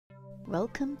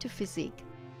Welcome to FESIG,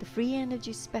 the Free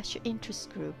Energy Special Interest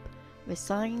Group, where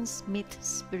science meets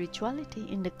spirituality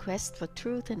in the quest for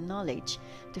truth and knowledge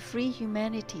to free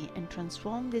humanity and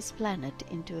transform this planet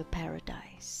into a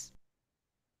paradise.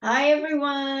 Hi,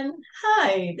 everyone.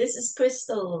 Hi, this is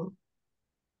Crystal.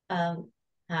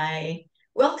 Hi.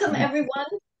 Welcome, everyone,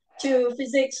 to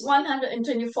Physics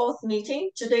 124th meeting.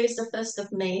 Today is the 1st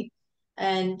of May,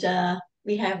 and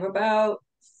we have about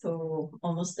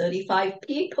almost 35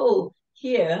 people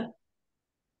here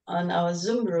on our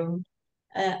Zoom room.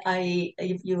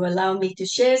 If you allow me to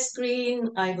share screen,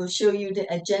 I will show you the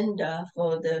agenda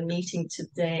for the meeting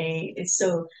today. It's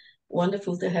so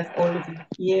wonderful to have all of you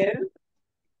here.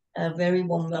 A very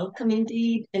warm welcome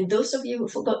indeed. And those of you who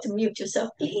forgot to mute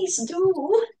yourself, please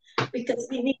do, because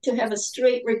we need to have a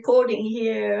straight recording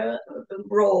here,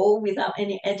 raw, without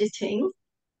any editing.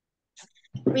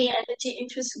 Free Energy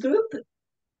Interest Group,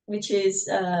 which is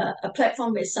a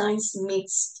platform where science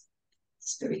meets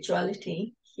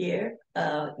spirituality here.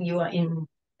 You are in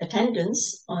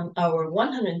attendance on our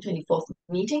 124th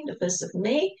meeting, the 1st of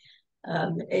May.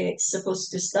 It's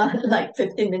supposed to start like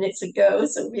 15 minutes ago,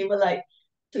 so we were like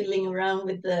twiddling around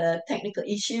with the technical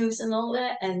issues and all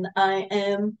that. And I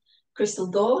am Crystal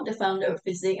Gore, the founder of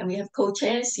FESIG, and we have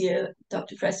co-chairs here,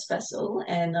 Dr. Fres Fessel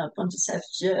and Pontus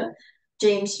Hefger.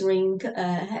 James Ring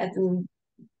hadn't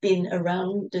been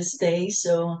around this day,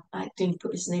 so I didn't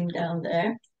put his name down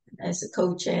there as a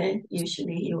co-chair.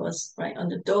 Usually he was right on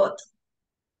the dot.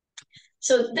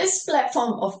 So this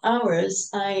platform of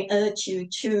ours, I urge you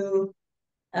to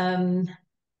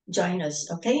join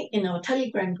us, okay, in our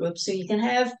Telegram group, so you can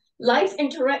have live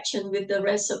interaction with the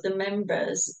rest of the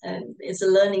members. And it's a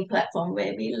learning platform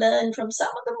where we learn from some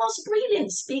of the most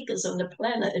brilliant speakers on the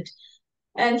planet.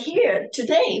 And here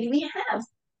today we have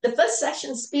the first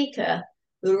session speaker,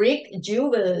 Rick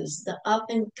Jewers,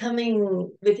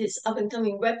 with his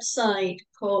up-and-coming website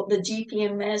called the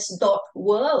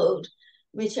GPMS.world,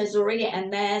 which has already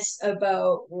amassed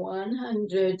about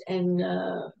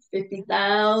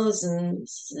 150,000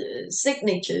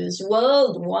 signatures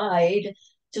worldwide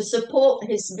to support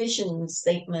his vision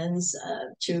statements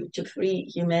to free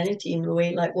humanity in a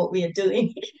way like what we are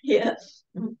doing here.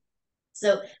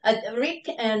 So Rick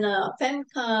and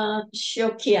Femka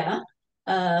Shokia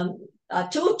are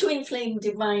two TwinFlame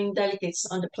divine delegates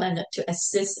on the planet to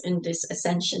assist in this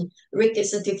ascension. Rick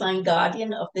is a divine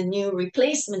guardian of the new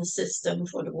replacement system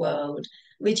for the world,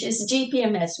 which is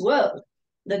GPMS world.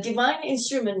 The divine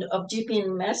instrument of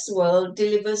GPMS world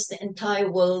delivers the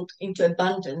entire world into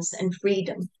abundance and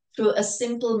freedom through a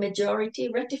simple majority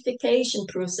ratification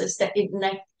process that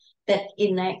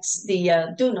enacts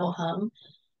the do no harm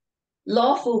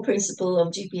lawful principle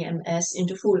of GPMS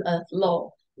into full earth law.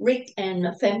 Rick and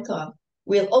Femka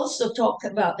will also talk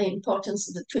about the importance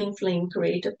of the twin flame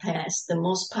creator past, the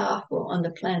most powerful on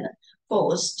the planet,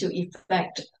 force to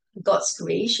effect God's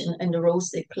creation and the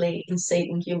roles they play in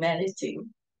saving humanity.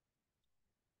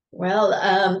 Well,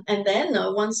 and then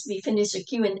once we finish the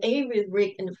Q&A with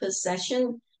Rick in the first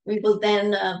session, we will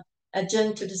then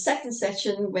adjourn to the second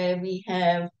session where we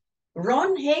have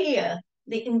Ron Heyer,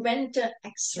 the inventor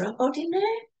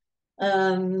extraordinaire.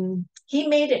 He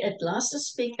made it at last to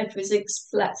speak at Physics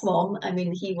platform. I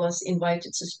mean, he was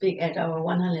invited to speak at our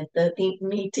 113th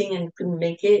meeting and couldn't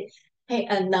make it. Hey,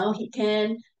 and now he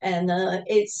can. And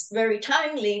it's very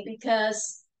timely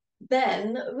because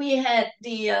then we had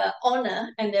the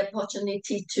honor and the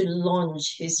opportunity to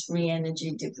launch his free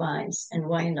energy device. And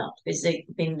why not? Physics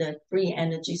being the free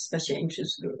energy special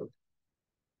interest group.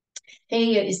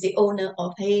 Heyer is the owner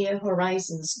of Heyer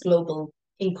Horizons Global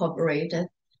Incorporated.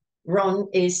 Ron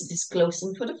is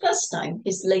disclosing for the first time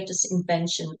his latest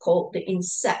invention called the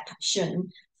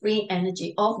Inception Free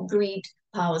Energy Off-Grid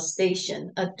Power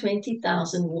Station, a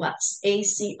 20,000 watts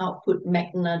AC output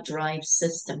Magna drive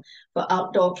system for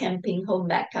outdoor camping, home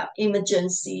backup,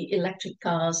 emergency, electric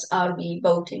cars, RV,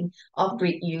 boating,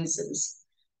 off-grid users.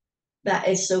 That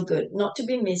is so good, not to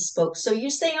be missed, folks. So you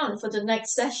stay on for the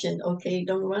next session, okay?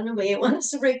 Don't run away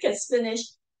once Rick has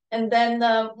finished. And then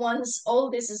once all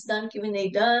this is done, Q&A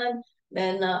done,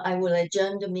 then I will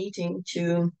adjourn the meeting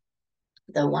to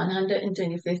the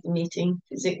 125th meeting,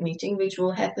 Physics meeting, which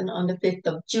will happen on the 5th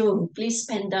of June. Please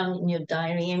pen down in your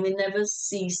diary, and we never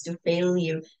cease to fail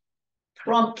you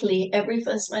promptly every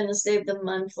first Wednesday of the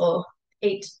month for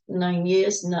 8-9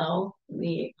 years now.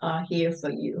 We are here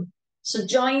for you. So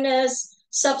join us,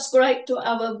 subscribe to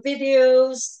our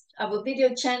videos, our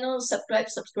video channel,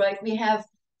 subscribe. We have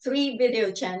 3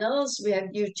 video channels. We have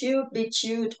YouTube,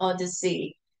 BitChute,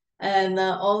 Odyssey. And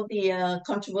all the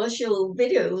controversial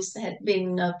videos had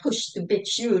been pushed to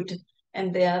BitChute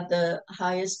and they are the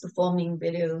highest performing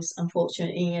videos,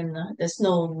 unfortunately, and there's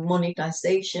no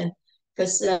monetization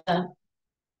because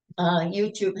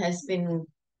YouTube has been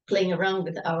playing around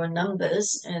with our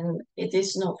numbers, and it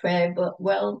is not fair. But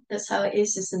well, that's how it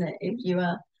is, isn't it? If you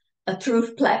are a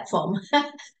truth platform.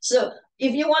 So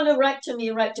if you want to write to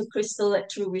me, write to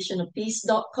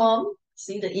crystal@truevisionofpeace.com.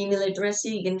 See the email address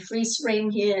here. You can freeze frame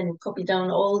here and copy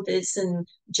down all this and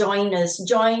join us.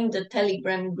 Join the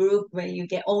Telegram group where you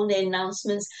get all the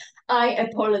announcements. I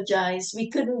apologize. We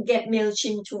couldn't get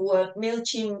MailChimp to work.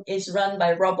 MailChimp is run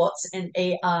by robots and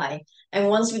AI. And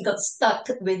once we got stuck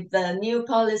with the new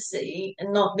policy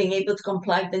and not being able to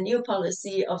comply with the new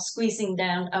policy of squeezing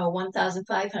down our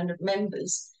 1,500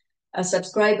 members,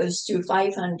 subscribers to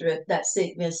 500, that's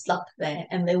it, we're stuck there.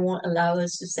 And they won't allow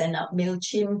us to send out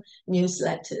MailChimp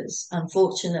newsletters,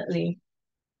 unfortunately.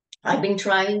 I've been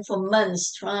trying for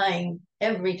months, trying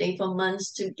every day for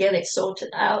months to get it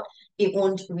sorted out. It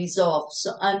won't resolve.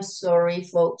 So I'm sorry,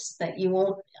 folks, that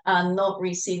are not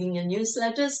receiving your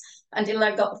newsletters until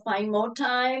I got to find more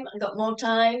time. I got more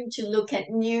time to look at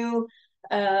new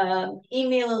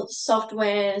email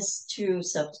softwares to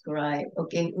subscribe.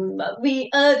 Okay, but we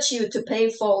urge you to pay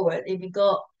forward if you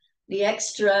got the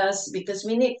extras because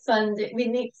we need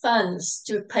funds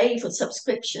to pay for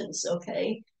subscriptions.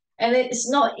 Okay. And it's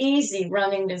not easy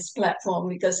running this platform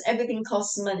because everything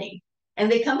costs money.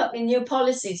 And they come up with new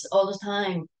policies all the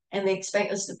time. And they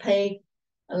expect us to pay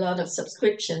a lot of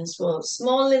subscriptions for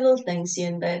small little things here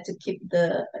and there to keep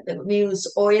the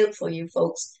wheels oiled for you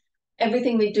folks.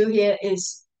 Everything we do here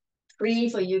is free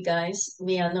for you guys.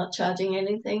 We are not charging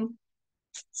anything.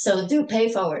 So do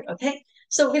pay forward, okay?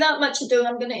 So without much ado,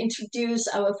 I'm going to introduce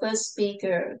our first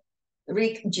speaker,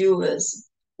 Rick Jewers.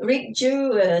 Rick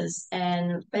Jewers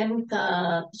and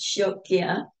Femka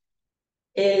Shokya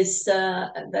is,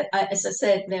 as I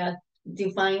said, they are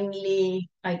divinely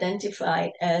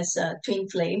identified as twin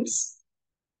flames.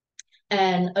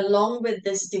 And along with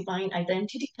this divine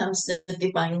identity comes the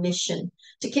divine mission.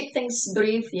 To keep things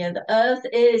brief here, the earth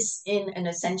is in an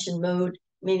ascension mode,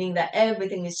 meaning that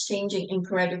everything is changing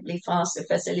incredibly fast to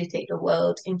facilitate the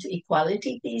world into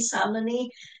equality, peace,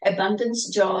 harmony, abundance,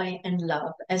 joy, and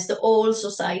love as the old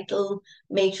societal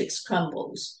matrix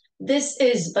crumbles. This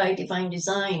is by divine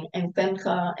design, and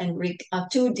Femka and Rick are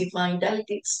two divine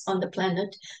delegates on the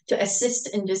planet to assist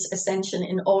in this ascension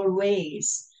in all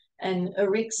ways. And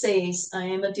Rick says, I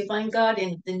am a divine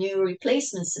guardian of the new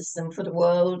replacement system for the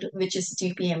world, which is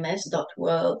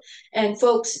GPMS.world. And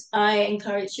folks, I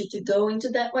encourage you to go into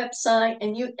that website.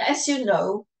 And you, as you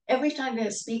know, every time we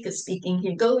have speakers speaking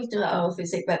here, go into our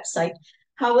FESIG website,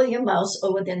 hover your mouse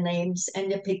over their names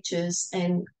and their pictures,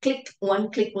 and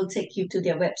one click will take you to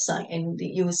their website, and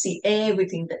you will see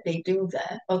everything that they do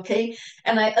there, okay?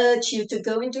 And I urge you to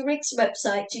go into Rick's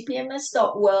website,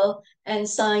 gpms.world, and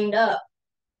sign up.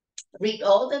 Read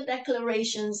all the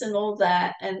declarations and all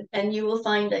that, and you will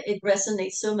find that it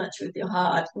resonates so much with your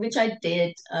heart, which I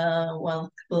did, well, a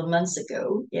couple of months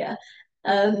ago, yeah.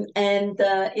 And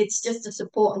it's just to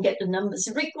support and get the numbers.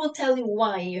 Rick will tell you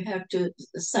why you have to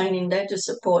sign in there to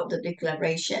support the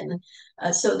declaration.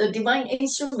 So the divine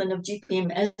instrument of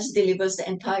GPMS delivers the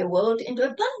entire world into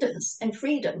abundance and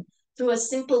freedom through a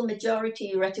simple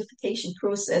majority ratification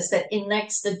process that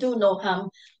enacts the do no harm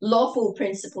lawful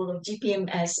principle of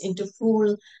GPMS into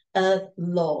full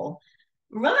law.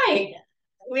 Right.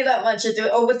 Without much ado,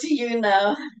 over to you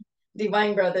now,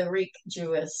 Divine Brother Rick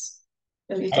Jewers.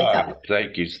 Will you take up?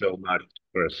 Thank you so much,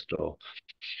 Crystal.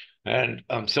 And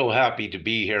I'm so happy to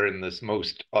be here in this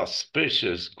most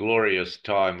auspicious, glorious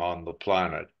time on the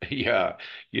planet. Yeah,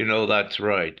 that's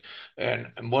right. And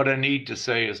what I need to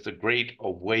say is the great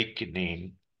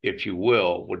awakening, if you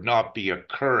will, would not be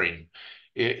occurring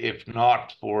if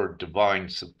not for divine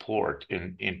support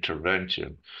and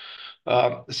intervention.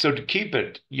 So to keep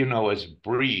it, as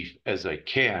brief as I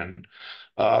can,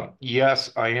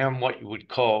 yes, I am what you would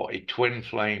call a twin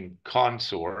flame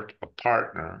consort, a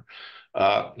partner.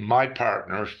 My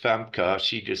partner, Femka,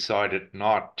 she decided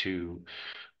not to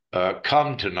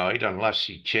come tonight unless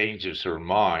she changes her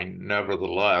mind.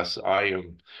 Nevertheless, I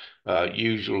am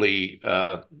usually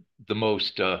the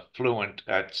most fluent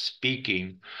at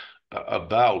speaking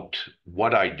about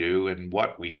what I do and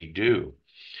what we do.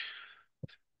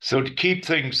 So to keep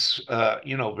things,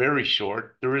 very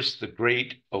short, there is the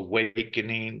great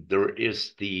awakening. There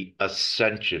is the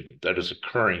ascension that is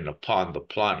occurring upon the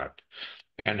planet.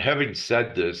 And having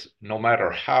said this, no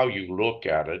matter how you look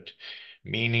at it,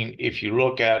 meaning if you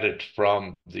look at it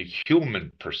from the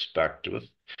human perspective,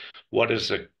 what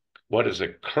is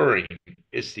occurring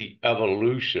is the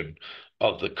evolution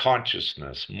of the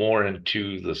consciousness more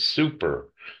into the super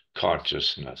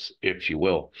consciousness, if you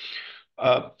will.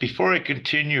 Before I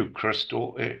continue,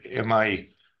 Crystal, am I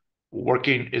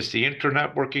working? Is the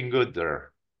internet working good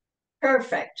there?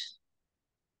 Perfect.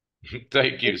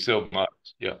 Thank you so much.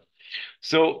 Yeah.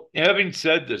 So, having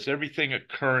said this, everything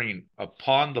occurring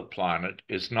upon the planet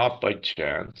is not by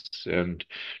chance. And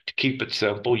to keep it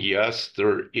simple, yes,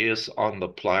 there is on the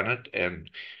planet an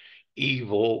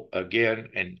evil, again,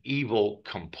 an evil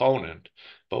component.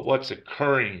 But what's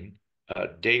occurring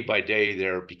day by day,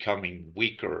 they're becoming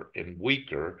weaker and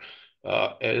weaker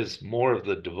as more of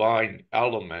the divine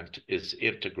element is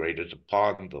integrated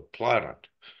upon the planet.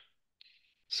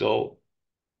 So,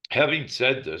 having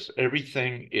said this,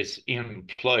 everything is in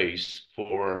place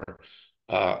for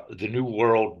the new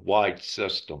worldwide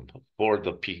system for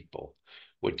the people,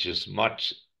 which is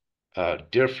much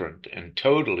different and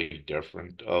totally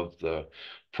different of the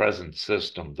present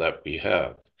system that we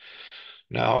have.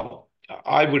 Now,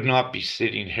 I would not be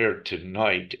sitting here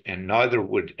tonight, and neither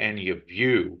would any of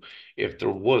you, if there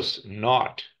was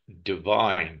not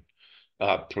divine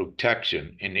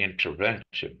protection and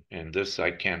intervention. And this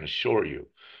I can assure you,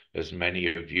 as many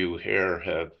of you here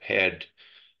have had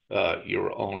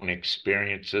your own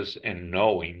experiences and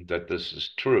knowing that this is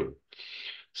true.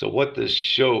 So, what this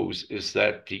shows is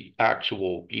that the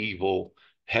actual evil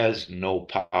has no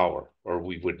power, or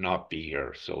we would not be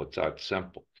here. So, it's that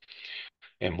simple.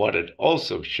 And what it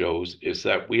also shows is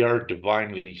that we are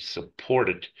divinely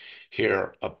supported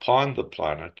here upon the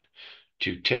planet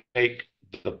to take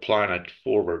the planet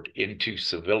forward into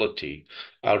civility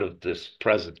out of this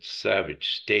present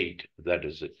savage state that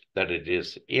it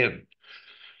is in.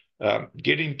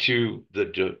 Getting to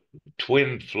the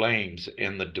twin flames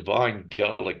and the divine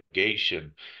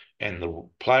delegation and the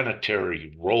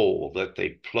planetary role that they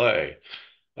play.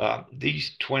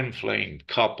 These twin flame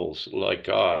couples, like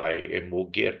and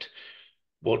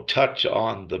we'll touch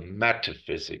on the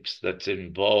metaphysics that's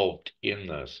involved in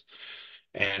this.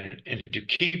 And to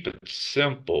keep it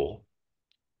simple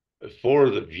for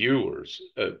the viewers,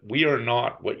 we are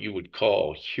not what you would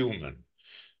call human.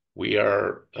 We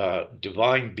are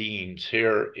divine beings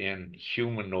here in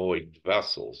humanoid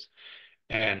vessels,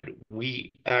 and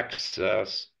we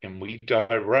access and we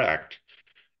direct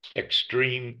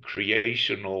extreme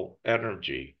creational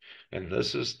energy. And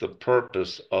this is the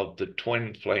purpose of the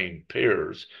twin flame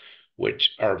pairs,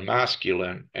 which are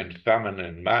masculine and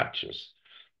feminine matches.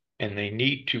 And they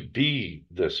need to be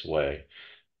this way.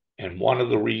 And one of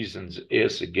the reasons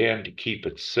is, again, to keep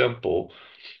it simple,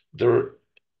 there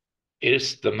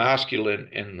is the masculine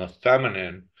and the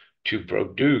feminine to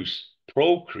produce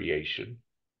procreation,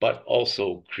 but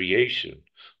also creation.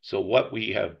 So, what we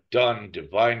have done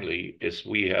divinely is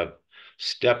we have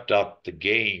stepped up the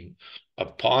game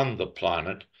upon the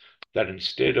planet that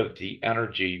instead of the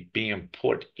energy being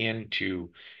put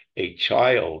into a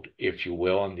child, if you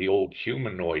will, in the old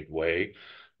humanoid way,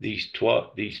 these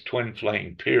twin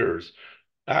flame pairs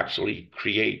actually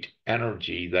create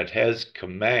energy that has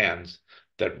commands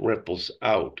that ripples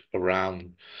out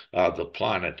around the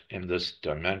planet in this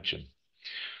dimension.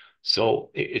 So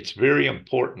it's very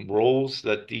important roles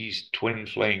that these twin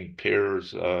flame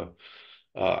pairs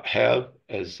have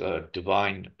as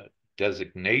divine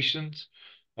designations.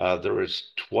 There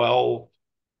is 12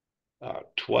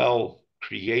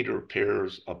 creator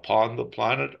pairs upon the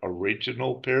planet,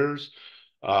 original pairs,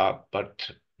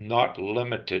 but not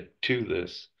limited to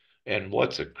this. And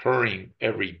what's occurring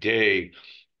every day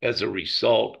as a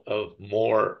result of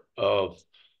more of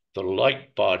the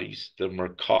light bodies, the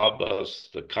Merkabas,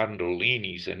 the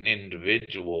Kundalinis, and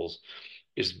individuals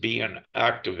is being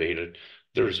activated.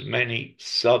 There's many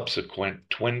subsequent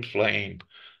twin flame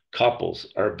couples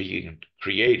are being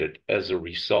created as a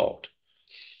result.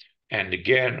 And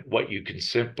again, what you can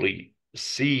simply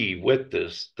see with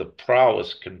this, the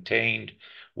prowess contained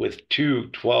with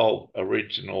 12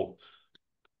 original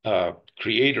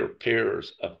creator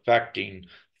pairs affecting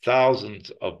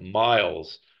thousands of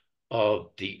miles of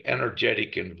the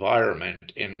energetic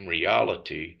environment in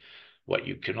reality. What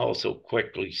you can also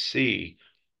quickly see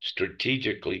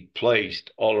strategically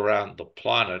placed all around the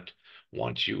planet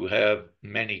once you have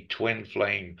many twin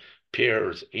flame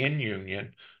pairs in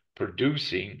union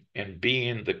producing and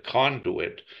being the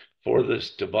conduit for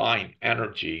this divine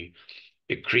energy,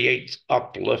 it creates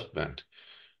upliftment.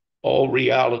 All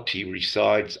reality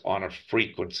resides on a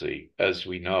frequency, as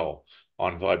we know,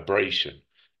 on vibration.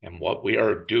 And what we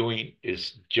are doing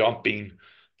is jumping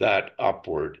that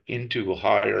upward into a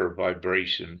higher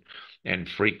vibration and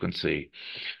frequency.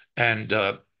 And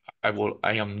I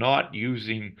am not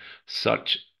using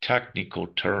such technical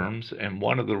terms. And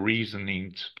one of the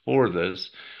reasonings for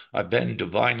this, I've been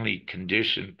divinely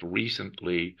conditioned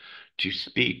recently to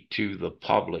speak to the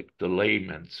public, the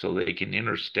laymen, so they can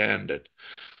understand it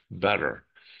better.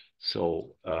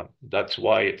 So that's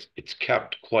why it's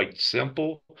kept quite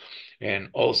simple, and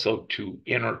also to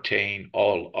entertain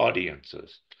all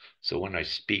audiences. So when I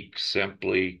speak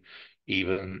simply,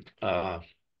 even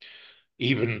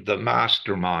even the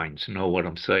masterminds know what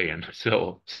I'm saying.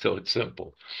 So it's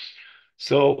simple.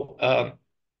 So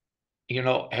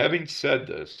having said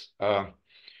this,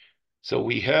 so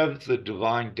we have the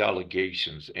divine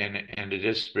delegations, and it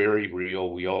is very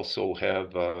real. We also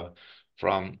have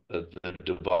from the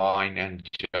divine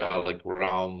angelic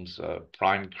realms,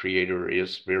 prime creator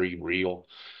is very real.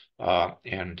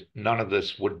 And none of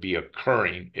this would be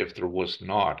occurring if there was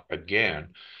not, again,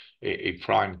 a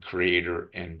prime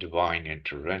creator and divine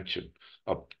intervention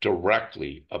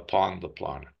directly upon the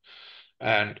planet.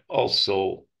 And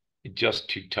also, just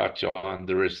to touch on,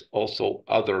 there is also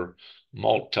other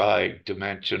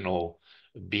multi-dimensional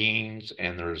beings,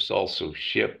 and there's also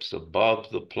ships above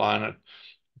the planet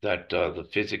that the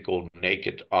physical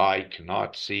naked eye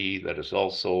cannot see, that is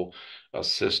also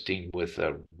assisting with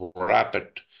a rapid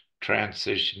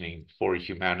transitioning for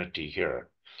humanity here.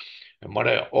 And what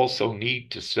I also need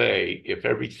to say, if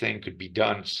everything could be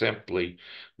done simply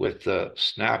with the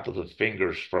snap of the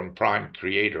fingers from Prime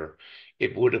Creator,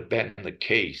 it would have been the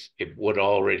case. It would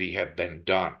already have been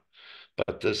done.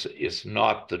 But this is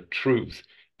not the truth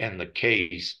and the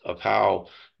case of how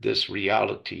this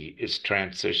reality is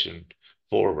transitioned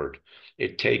forward.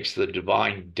 It takes the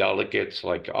divine delegates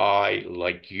like I,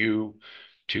 like you,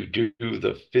 to do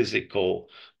the physical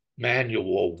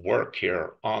manual work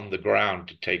here on the ground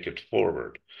to take it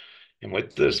forward. And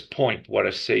with this point, what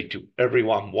I say to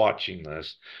everyone watching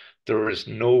this, there is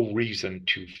no reason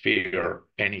to fear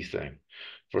anything,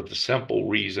 for the simple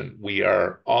reason we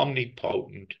are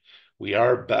omnipotent. We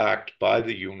are backed by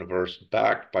the universe,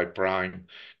 backed by Prime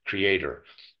Creator.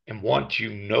 And once you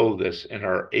know this and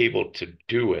are able to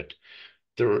do it,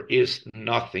 there is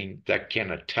nothing that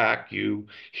can attack you,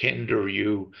 hinder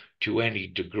you to any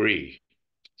degree.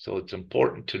 So it's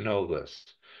important to know this.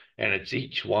 And it's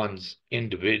each one's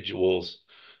individual's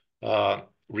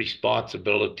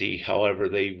responsibility, however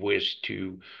they wish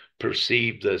to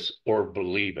perceive this or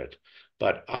believe it.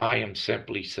 But I am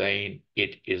simply saying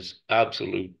it is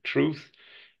absolute truth.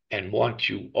 And once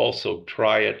you also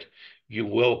try it, you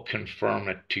will confirm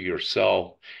it to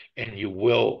yourself, and you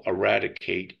will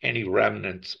eradicate any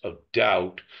remnants of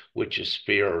doubt, which is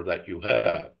fear that you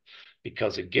have.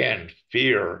 Because again,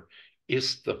 fear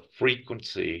is the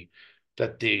frequency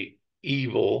that the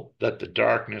evil, that the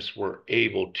darkness were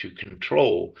able to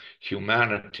control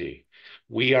humanity.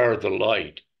 We are the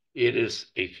light. It is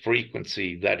a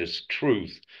frequency that is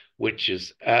truth, which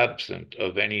is absent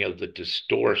of any of the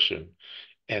distortion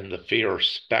and the fear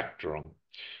spectrum.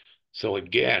 So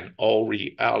again, all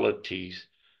realities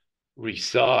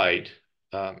reside,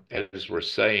 as we're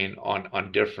saying,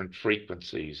 on different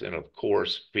frequencies. And of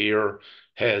course, fear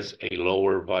has a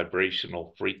lower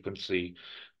vibrational frequency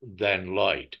than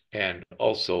light. And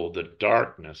also the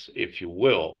darkness, if you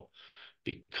will,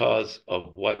 because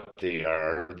of what they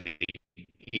are, the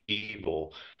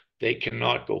evil, they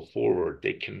cannot go forward.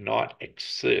 They cannot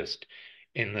exist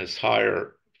in this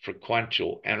higher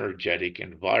frequential energetic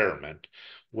environment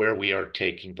where we are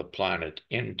taking the planet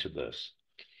into this.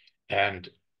 And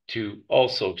to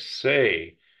also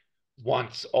say,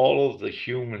 once all of the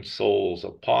human souls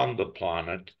upon the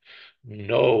planet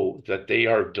know that they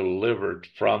are delivered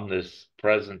from this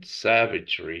present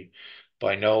savagery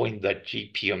by knowing that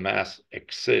GPMS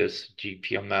exists,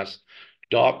 GPMS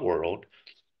dot world,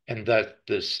 and that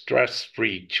the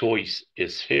stress-free choice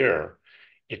is here,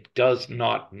 it does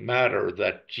not matter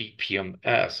that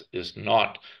GPMS is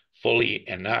not fully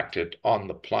enacted on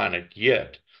the planet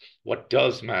yet. What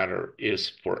does matter is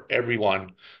for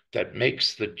everyone that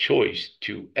makes the choice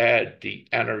to add the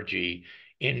energy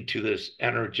into this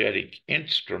energetic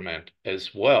instrument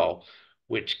as well,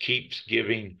 which keeps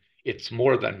giving, it's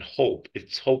more than hope,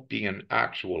 it's hope being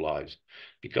actualized.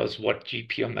 Because what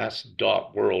GPMS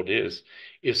dot world is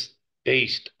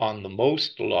based on the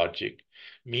most logic,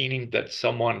 meaning that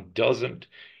someone doesn't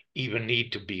even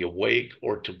need to be awake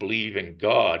or to believe in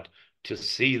God to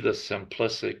see the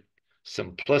simplicity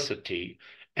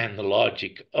and the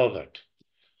logic of it.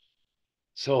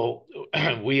 So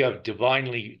we have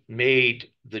divinely made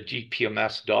the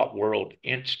GPMS dot world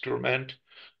instrument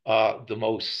the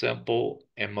most simple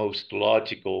and most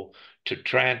logical to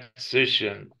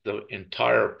transition the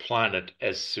entire planet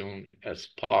as soon as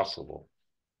possible.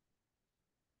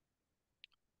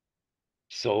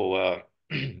 So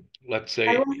let's I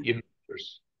say, want,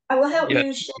 I will help Yeah,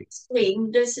 you share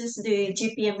screen. This is the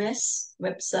GPMS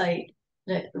website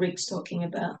that Rick's talking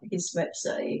about, his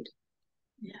website.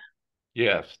 Yeah.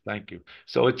 yes, thank you.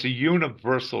 So it's a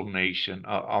universal nation.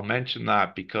 I'll mention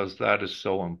that because that is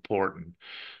so important.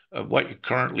 What you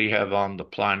currently have on the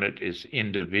planet is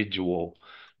individual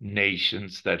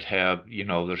nations that have,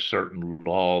 their certain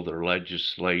law, their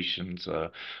legislations,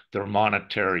 their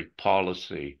monetary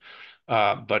policy.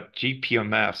 But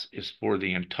GPMS is for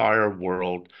the entire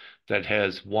world that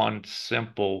has one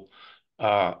simple,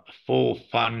 full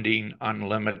funding,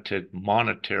 unlimited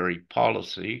monetary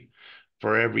policy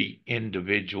for every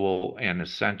individual and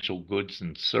essential goods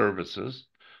and services,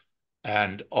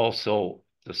 and also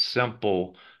the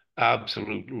simple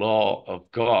absolute law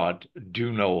of God,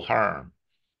 do no harm.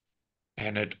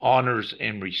 And it honors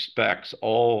and respects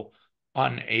all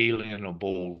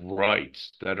unalienable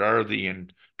rights that are the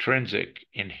intrinsic,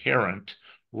 inherent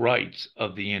rights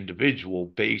of the individual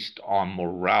based on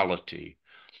morality.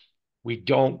 We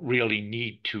don't really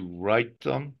need to write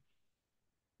them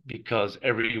because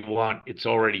everyone, it's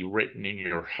already written in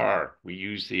your heart. We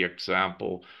use the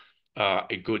example,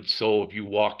 a good soul, if you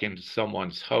walk into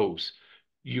someone's house,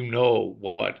 you know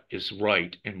what is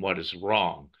right and what is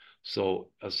wrong. So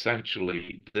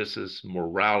essentially, this is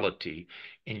morality,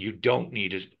 and you don't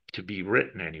need it to be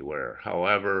written anywhere.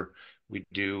 However, we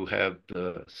do have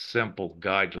the simple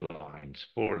guidelines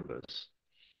for this.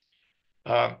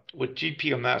 With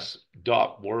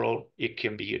GPMS.world, it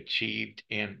can be achieved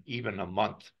in even a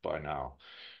month by now.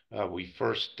 We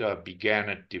first began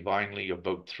it divinely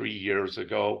about 3 years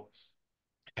ago.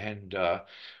 And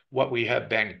what we have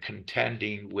been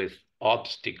contending with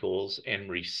obstacles and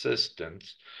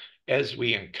resistance, as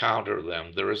we encounter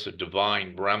them, there is a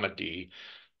divine remedy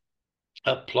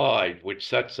applied, which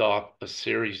sets off a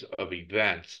series of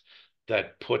events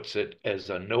that puts it as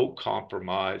a no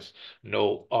compromise,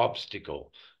 no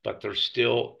obstacle. But there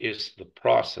still is the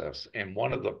process. And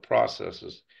one of the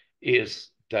processes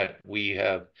is that we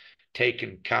have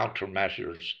taken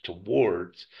countermeasures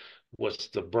towards was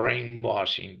the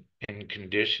brainwashing and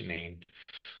conditioning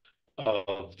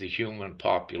of the human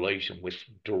population with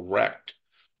direct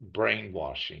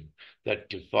brainwashing that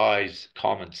defies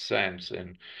common sense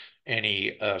and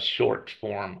any short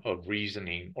form of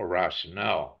reasoning or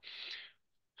rationale.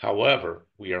 However,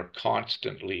 we are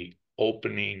constantly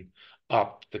opening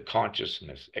up the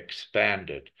consciousness,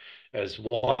 expanded, as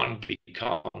one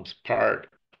becomes part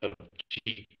of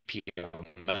GPMS.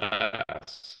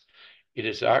 It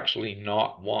is actually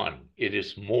not one, it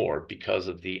is more because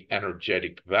of the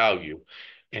energetic value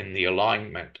and the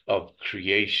alignment of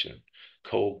creation,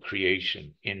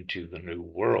 co-creation into the new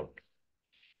world.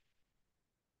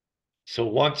 So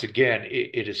once again,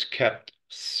 it is kept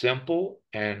simple,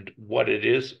 and what it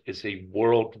is a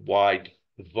worldwide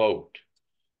vote.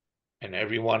 And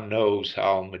everyone knows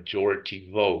how majority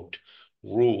vote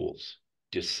rules,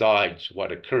 decides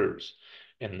what occurs.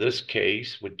 In this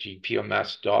case, with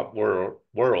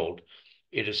GPMS.world,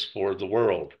 it is for the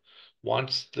world.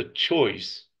 Once the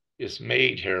choice is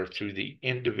made here through the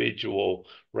individual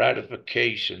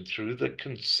ratification, through the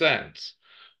consents,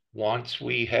 once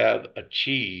we have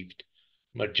achieved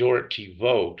majority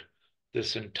vote,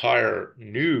 this entire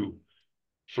new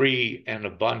free and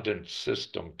abundant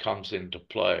system comes into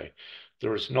play.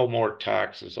 There is no more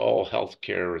taxes. All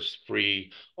healthcare is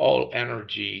free. All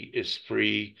energy is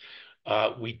free.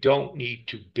 We don't need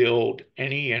to build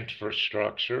any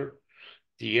infrastructure.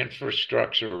 The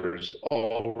infrastructure is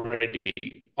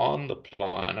already on the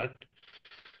planet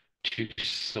to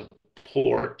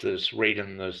support this right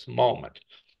in this moment.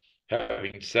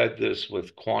 Having said this,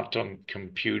 with quantum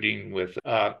computing, with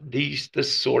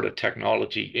this sort of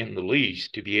technology in the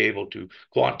least, to be able to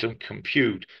quantum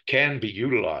compute can be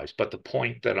utilized. But the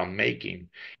point that I'm making,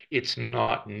 it's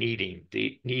not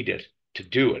needed to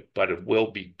do it, but it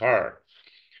will be part.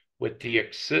 With the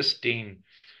existing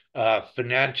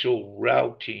financial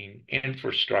routing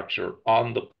infrastructure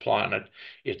on the planet,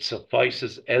 it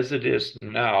suffices as it is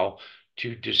now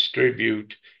to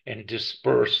distribute and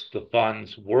disperse the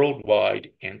funds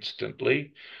worldwide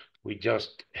instantly. We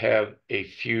just have a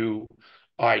few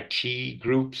IT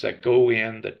groups that go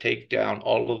in that take down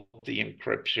all of the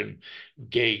encryption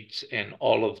gates and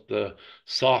all of the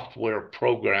software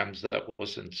programs that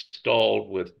was installed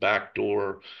with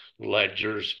backdoor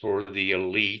ledgers for the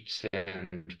elites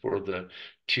and for the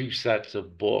two sets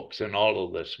of books and all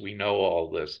of this. We know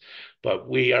all this, but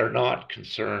we are not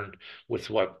concerned with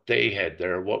what they had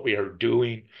there. What we are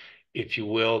doing, if you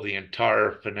will, the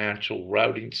entire financial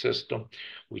routing system,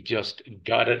 we just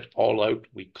gut it all out,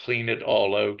 we clean it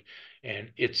all out,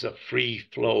 and it's a free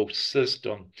flow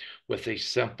system with a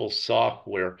simple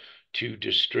software to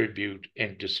distribute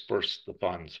and disperse the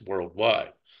funds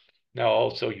worldwide. Now,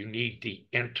 also, you need the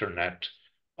internet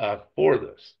for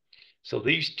this. So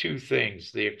these two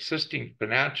things, the existing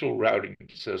financial routing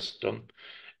system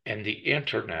and the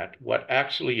internet, what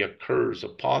actually occurs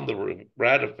upon the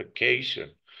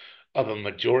ratification of a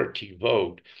majority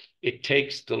vote, it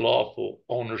takes the lawful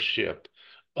ownership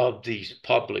of these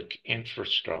public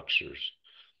infrastructures.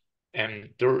 And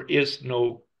there is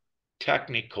no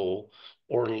technical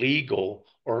or legal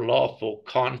or lawful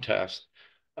contest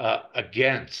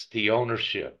against the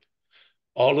ownership.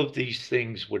 All of these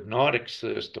things would not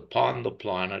exist upon the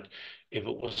planet if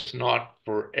it was not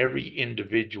for every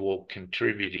individual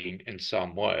contributing in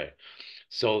some way.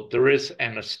 So there is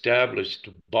an established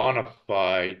bona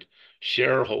fide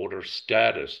shareholder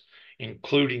status,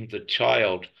 including the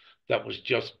child that was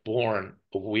just born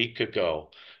a week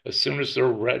ago. As soon as they're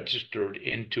registered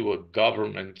into a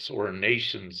government's or a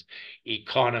nation's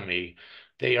economy,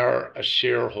 they are a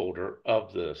shareholder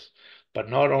of this. But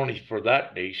not only for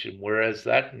that nation, whereas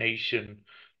that nation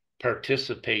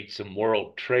participates in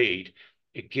world trade,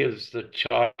 it gives the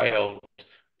child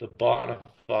the bona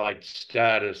fide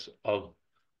status of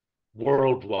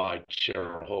worldwide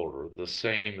shareholder, the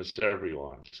same as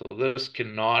everyone. So this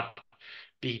cannot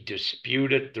be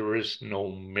disputed. There is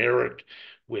no merit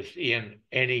within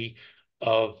any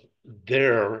of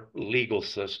their legal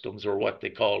systems or what they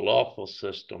call lawful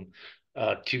system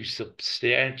to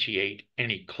substantiate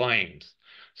any claims.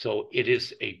 So it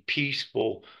is a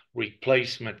peaceful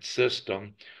replacement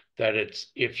system that it's,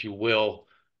 if you will,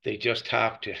 they just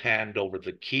have to hand over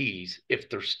the keys if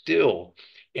they're still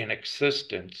in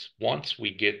existence once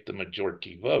we get the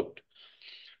majority vote.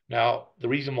 Now, the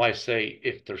reason why I say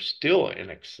if they're still in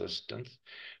existence,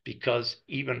 because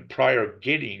even prior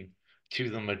getting to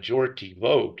the majority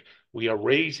vote, we are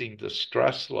raising the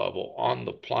stress level on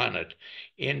the planet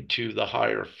into the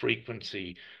higher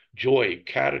frequency joy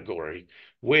category,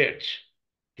 which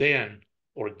then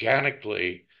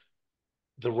organically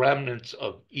the remnants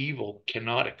of evil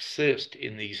cannot exist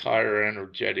in these higher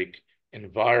energetic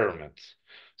environments.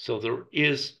 So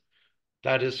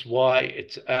that is why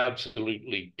it's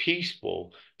absolutely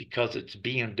peaceful, because it's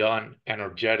being done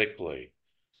energetically.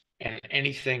 And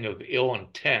anything of ill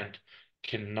intent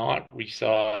cannot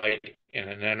reside in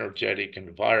an energetic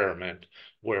environment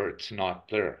where it's not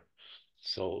there.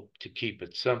 So to keep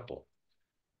it simple.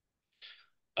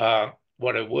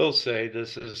 What I will say,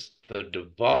 this is the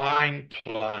divine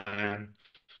plan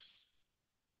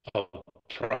of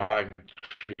Prime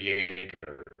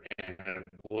Creator, and it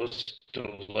was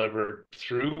delivered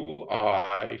through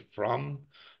from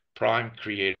Prime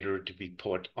Creator to be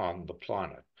put on the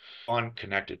planet. I'm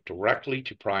connected directly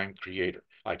to Prime Creator.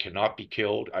 I cannot be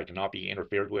killed. I cannot be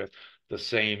interfered with. The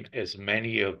same as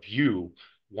many of you,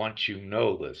 once you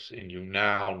know this, and you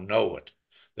now know it,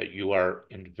 that you are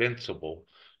invincible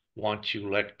once you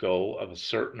let go of a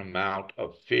certain amount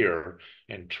of fear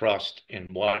and trust in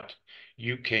what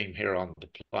you came here on the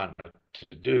planet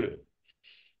to do.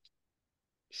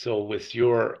 So with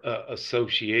your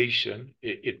association,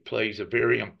 it plays a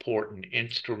very important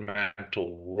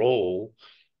instrumental role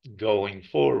going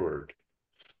forward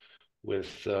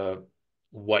with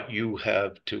what you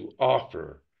have to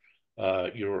offer.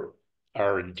 Your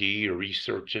R&D, or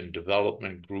research and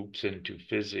development groups into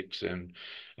physics and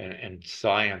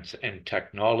science and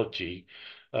technology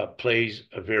plays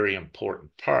a very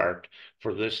important part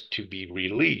for this to be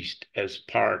released as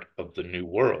part of the new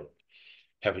world.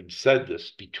 Having said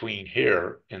this, between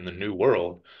here and the new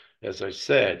world, as I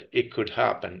said, it could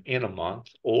happen in a month,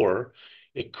 or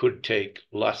it could take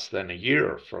less than a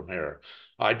year from here.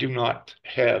 I do not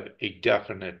have a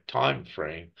definite time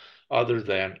frame, other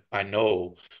than I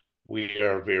know we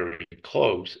are very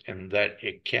close and that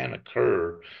it can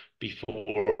occur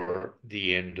before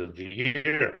the end of the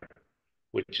year,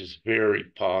 which is very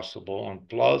possible and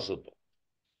plausible.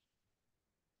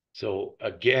 So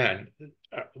again,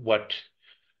 what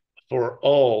for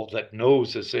all that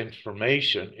knows this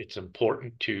information, it's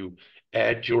important to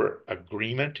add your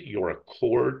agreement, your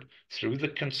accord through the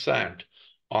consent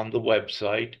on the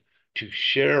website, to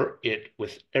share it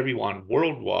with everyone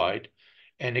worldwide.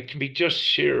 And it can be just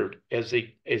shared as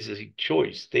a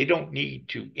choice. They don't need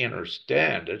to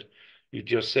understand it. You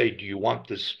just say, do you want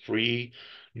this free,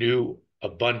 new,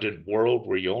 abundant world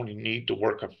where you only need to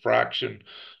work a fraction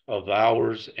of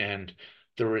hours, and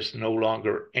there is no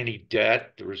longer any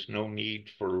debt, there is no need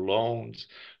for loans,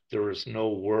 there is no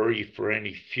worry for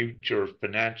any future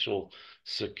financial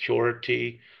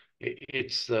security?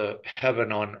 It's the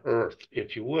heaven on earth,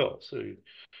 if you will. So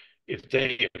if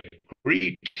they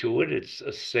agree to it, it's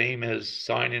the same as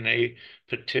signing a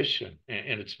petition.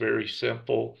 And it's very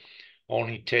simple.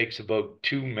 Only takes about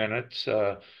 2 minutes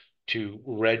to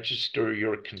register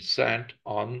your consent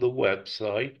on the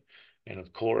website. And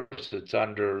of course, it's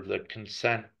under the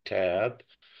consent tab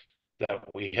that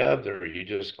we have there. You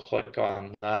just click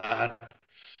on that.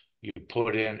 You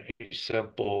put in a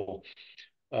simple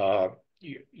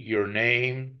your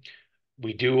name.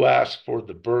 We do ask for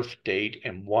the birth date,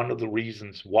 and one of the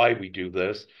reasons why we do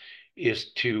this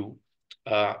is to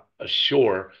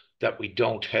assure that we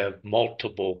don't have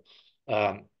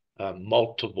um,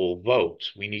 multiple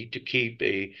votes. We need to keep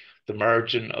the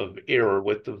margin of error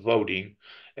with the voting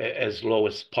as low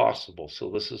as possible. So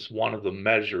this is one of the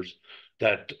measures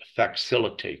that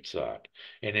facilitates that,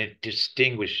 and it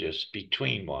distinguishes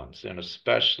between ones, and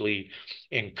especially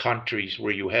in countries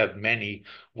where you have many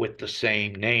with the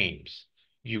same names,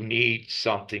 you need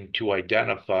something to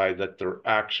identify that they're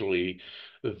actually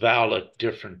valid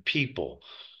different people.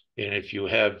 And if you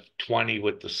have 20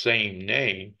 with the same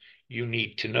name, you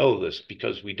need to know this,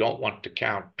 because we don't want to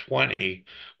count 20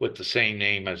 with the same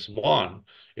name as one.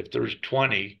 If there's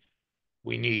 20,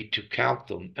 we need to count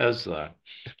them as that.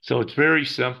 So it's very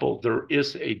simple. There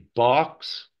is a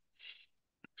box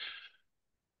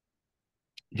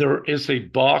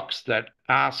that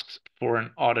asks for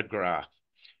an autograph.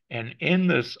 And in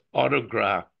this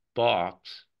autograph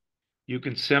box, you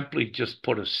can simply just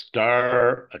put a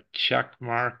star, a check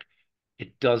mark.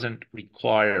 It doesn't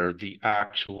require the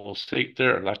actual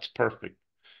there. That's perfect.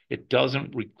 It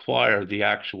doesn't require the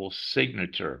actual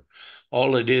signature.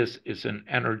 All it is an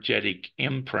energetic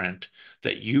imprint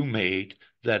that you made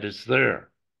that is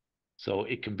there. So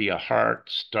it can be a heart,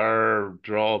 star,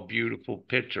 draw a beautiful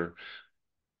picture.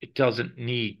 It doesn't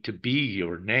need to be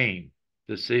your name.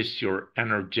 This is your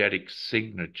energetic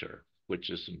signature, which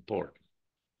is important.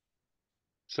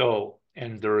 So,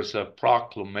 and there's a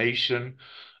proclamation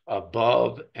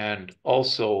above, and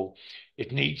also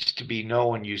it needs to be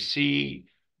known. You see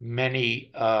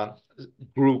many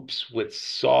groups with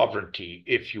sovereignty,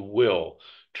 if you will,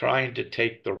 trying to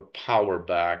take their power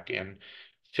back and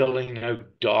filling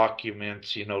out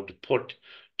documents, to put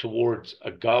towards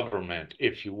a government,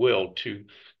 if you will, to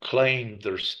claim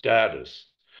their status.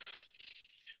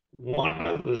 One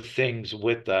of the things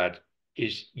with that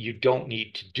is you don't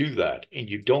need to do that, and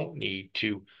you don't need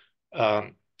to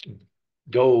um,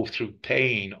 go through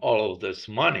paying all of this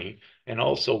money. And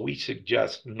also, we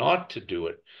suggest not to do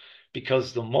it,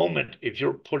 because the moment, if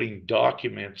you're putting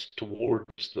documents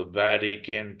towards the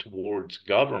Vatican, towards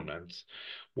governments,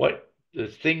 what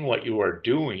you are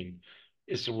doing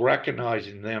is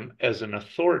recognizing them as an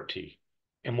authority.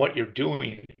 And what you're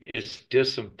doing is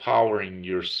disempowering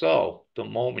yourself the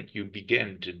moment you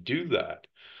begin to do that.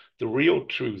 The real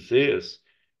truth is,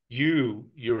 you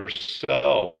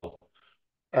yourself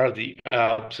are the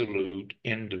absolute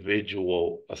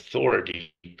individual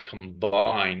authority,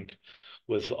 combined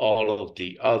with all of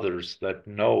the others that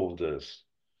know this.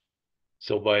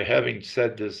 So, by having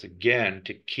said this again,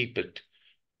 to keep it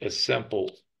as simple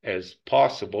as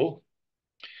possible,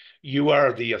 you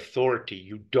are the authority.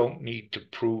 You don't need to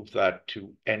prove that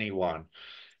to anyone.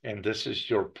 And this is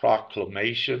your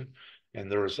proclamation.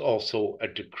 And there is also a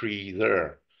decree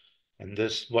there. And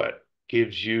this what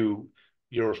gives you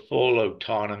your full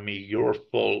autonomy, your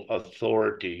full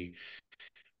authority,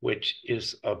 which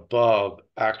is above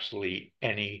actually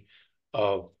any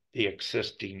of the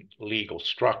existing legal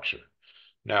structure.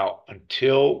 Now,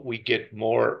 until we get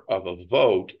more of a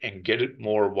vote and get it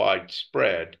more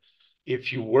widespread,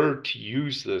 if you were to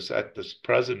use this at this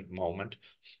present moment,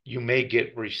 you may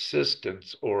get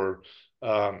resistance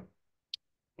um,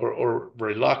 or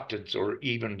reluctance or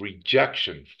even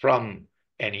rejection from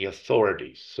any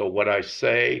authorities. So what I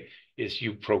say is,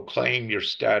 you proclaim your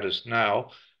status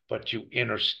now, but you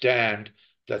understand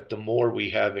that the more we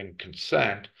have in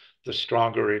consent, the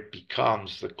stronger it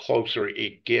becomes, the closer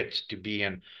it gets to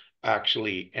being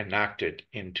actually enacted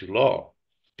into law.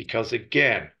 Because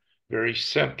again, very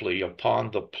simply,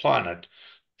 upon the planet,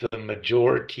 the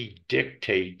majority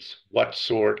dictates what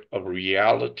sort of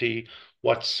reality,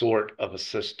 what sort of a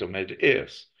system it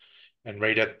is. And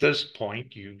right at this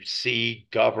point, you see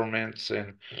governments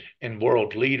and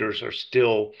world leaders are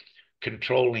still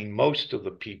controlling most of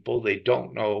the people. They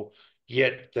don't know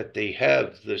yet that they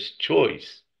have this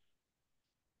choice.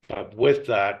 But with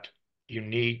that, you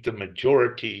need the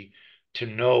majority to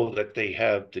know that they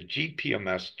have the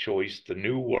GPMS choice, the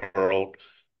new world,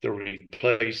 the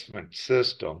replacement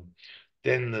system.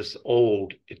 Then this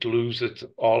old, it loses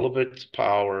all of its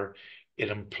power, it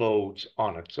implodes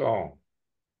on its own.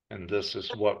 And this is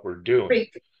what we're doing.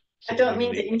 I So don't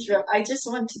when mean to interrupt. I just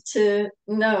wanted to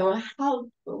know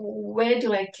where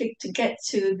do I click to get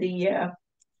to the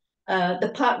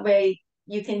part where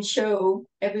you can show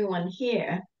everyone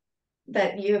here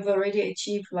that you have already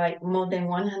achieved like more than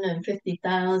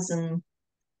 150,000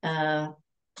 uh,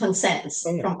 consents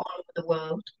oh, from all over the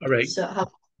world. all right, So how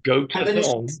go I'm to going to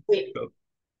home, screen.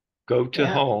 go to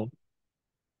Yeah, home.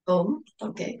 home.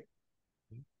 Okay.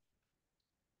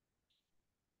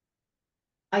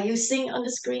 Are you seeing on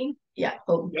the screen? Yeah,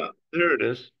 home. Yeah, there it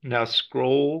is. Now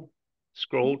scroll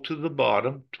to the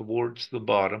bottom, towards the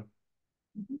bottom.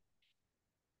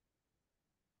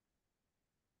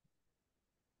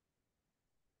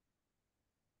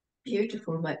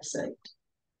 Beautiful website.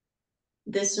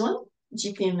 This one,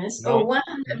 GPMS. Oh, No, no,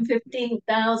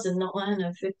 115,000, not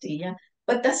 150. Yeah.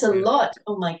 But that's a yeah, lot.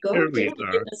 Oh my God. here Oh we my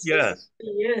are. goodness. Yes.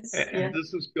 Yes. And Yeah.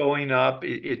 this is going up.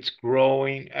 It's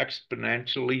growing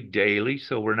exponentially daily.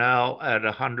 So we're now at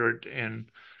 100 and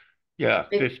yeah,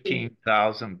 50.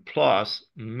 15,000 plus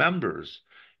members.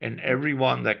 And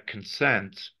everyone that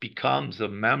consents becomes a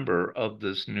member of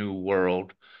this new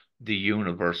world, the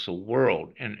universal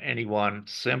world. And anyone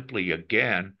simply,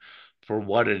 again, for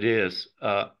what it is,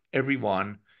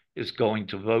 everyone is going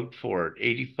to vote for it.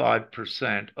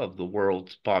 85% of the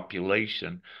world's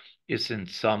population is in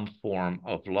some form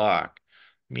of lack,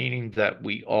 meaning that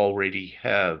we already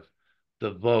have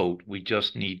the vote. We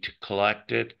just need to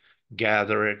collect it,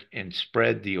 gather it, and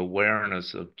spread the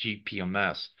awareness of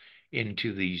GPMS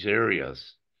into these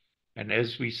areas. And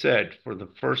as we said, for the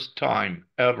first time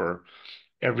ever,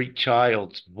 every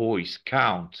child's voice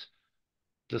counts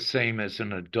the same as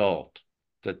an adult,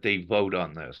 that they vote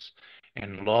on this,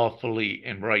 and lawfully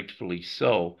and rightfully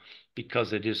so,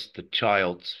 because it is the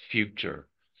child's future.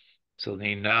 So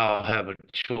they now have a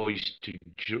choice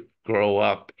to grow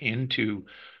up into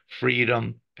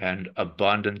freedom and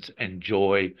abundance and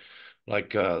joy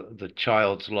like the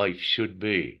child's life should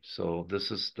be. So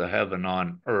this is the heaven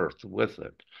on earth with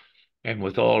it, and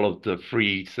with all of the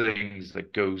free things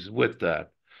that goes with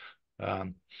that.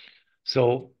 Um,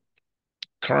 so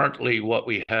currently, what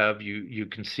we have, you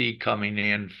can see coming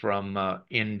in from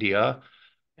India.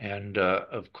 And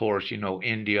of course,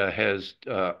 India has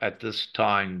at this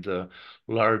time the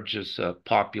largest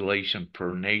population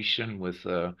per nation with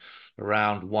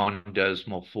around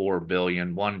 1.4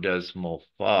 billion,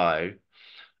 1.5.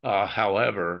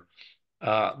 However,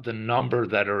 the number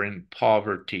that are in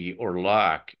poverty or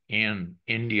lack in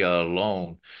India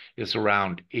alone is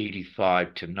around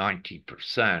 85 to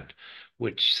 90%,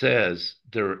 which says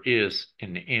there is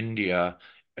in India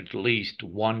at least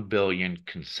 1 billion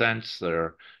consents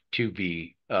there to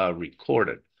be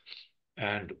recorded.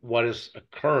 And what is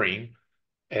occurring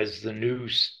as the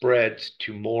news spreads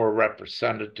to more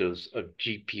representatives of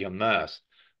GPMS,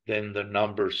 then the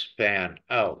numbers fan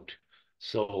out.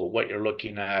 So what you're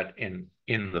looking at in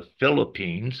the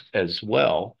Philippines as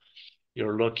well,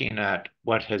 you're looking at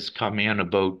what has come in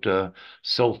about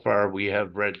so far we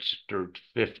have registered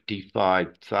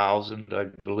 55,000, I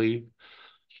believe.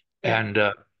 Yeah.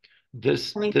 And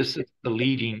this I mean, this is the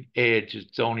leading edge.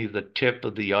 It's only the tip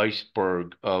of the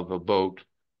iceberg of about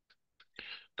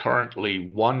currently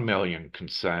 1 million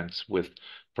consents, with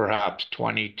perhaps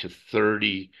 20 to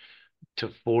 30 to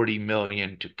 40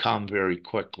 million to come very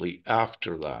quickly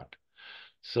after that.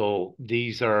 So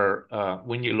these are,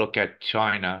 when you look at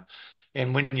China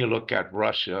and when you look at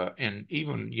Russia, and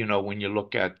even, when you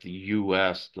look at the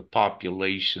US, the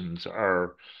populations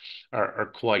are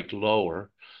quite lower.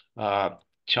 Uh,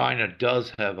 China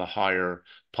does have a higher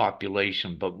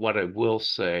population, but what I will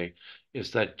say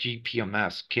is that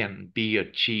GPMS can be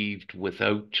achieved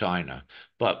without China,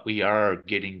 but we are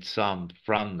getting some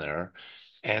from there,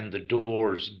 and the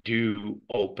doors do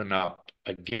open up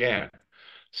again.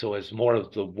 So as more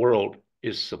of the world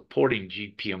is supporting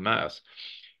GPMS,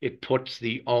 it puts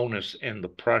the onus and the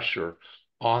pressure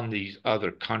on these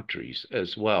other countries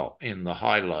as well in the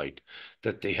highlight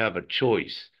that they have a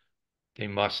choice. They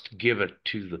must give it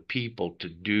to the people to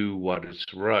do what is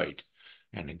right.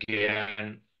 And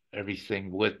again,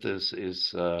 everything with this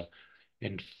is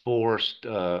enforced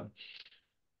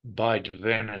by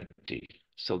divinity.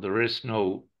 So there is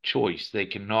no choice. They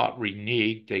cannot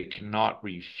renege, they cannot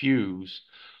refuse,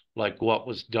 like what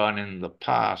was done in the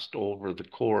past over the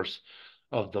course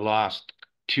of the last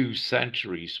 2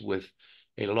 centuries, with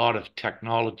a lot of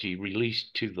technology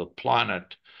released to the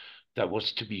planet that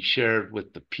was to be shared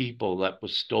with the people that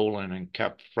was stolen and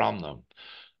kept from them.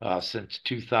 Since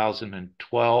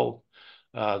 2012,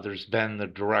 there's been the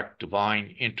direct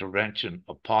divine intervention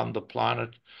upon the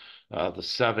planet, the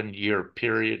 7-year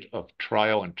period of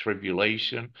trial and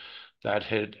tribulation, that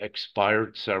had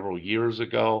expired several years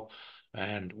ago.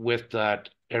 And with that,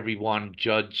 everyone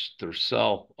judged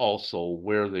themselves also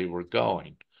where they were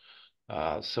going.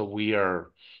 So we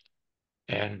are,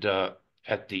 and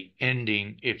at the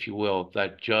ending, if you will, of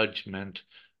that judgment,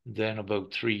 then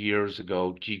about 3 years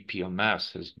ago,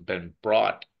 GPMS has been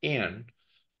brought in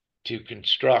to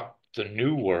construct the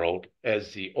new world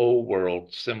as the old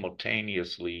world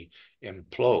simultaneously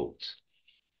implodes.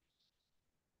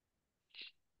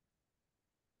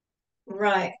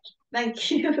 Right.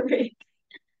 Thank you, Rick.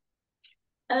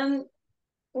 Um,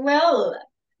 well,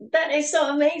 that is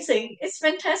so amazing. It's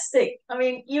fantastic. I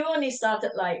mean, you only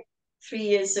started like 3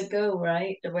 years ago,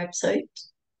 right? The website.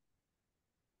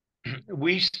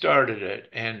 We started it,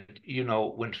 and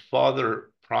when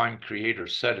Father Prime Creator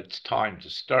said it's time to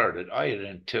start it, I had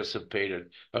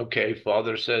anticipated, okay,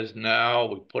 Father says now,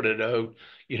 we put it out.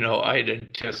 I had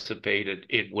anticipated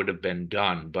it would have been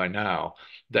done by now,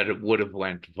 that it would have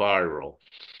went viral.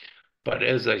 But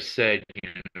as I said,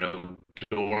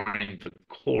 during the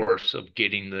course of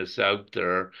getting this out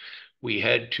there, we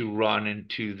had to run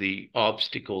into the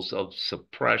obstacles of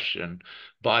suppression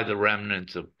by the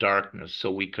remnants of darkness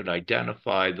so we could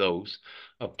identify those,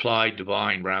 apply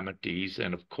divine remedies,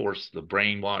 and of course, the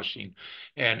brainwashing,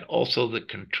 and also the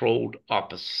controlled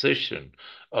opposition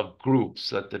of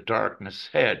groups that the darkness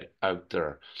had out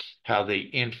there, how they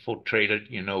infiltrated,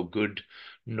 good,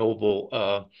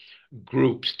 noble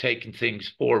groups taking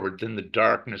things forward, then the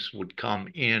darkness would come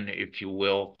in, if you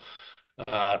will,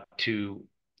 to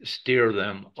steer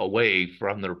them away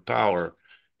from their power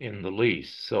in the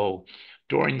least. So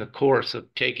during the course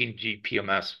of taking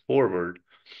GPMS forward,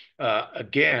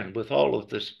 again, with all of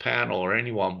this panel or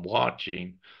anyone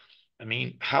watching, I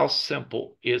mean, how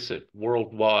simple is it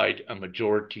worldwide, a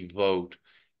majority vote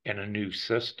and a new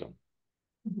system?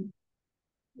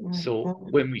 So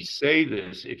when we say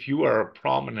this, if you are a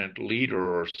prominent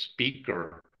leader or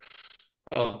speaker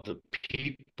of the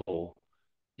people,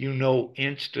 you know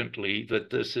instantly that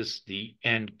this is the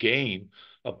end game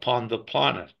upon the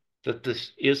planet, that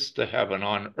this is the heaven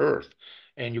on earth,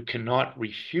 and you cannot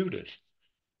refute it.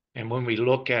 And when we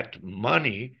look at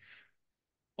money,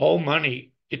 all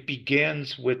money, it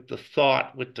begins with the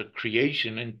thought, with the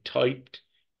creation, and typed,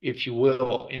 if you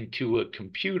will, into a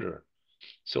computer.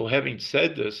 So having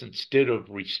said this, instead of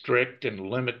restrict and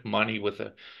limit money with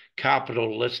a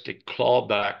capitalistic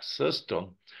clawback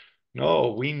system,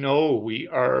 no, we know we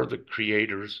are the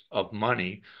creators of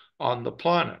money on the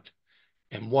planet.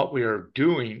 And what we are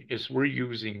doing is we're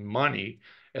using money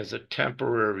as a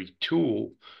temporary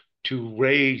tool to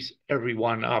raise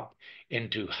everyone up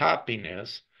into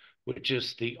happiness, which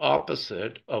is the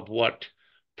opposite of what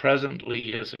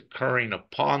presently is occurring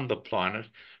upon the planet.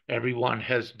 Everyone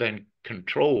has been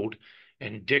controlled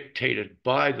and dictated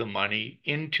by the money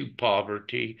into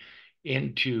poverty,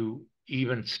 into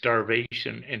even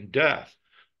starvation and death.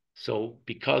 So,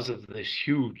 because of this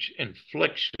huge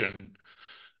infliction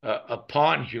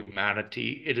upon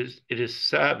humanity, it is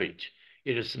savage.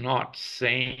 It is not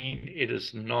sane. It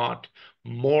is not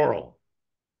moral.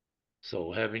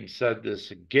 So, having said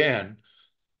this again,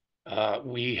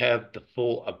 we have the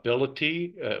full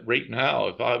ability right now.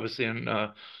 If I was in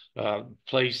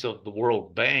place of the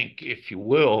World Bank, if you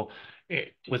will,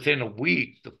 within a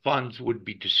week, the funds would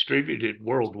be distributed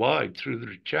worldwide through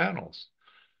their channels,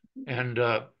 and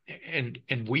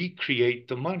we create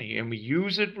the money and we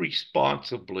use it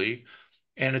responsibly,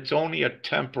 and it's only a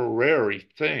temporary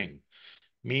thing,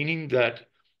 meaning that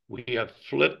we have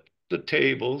flipped the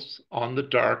tables on the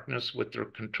darkness with their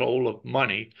control of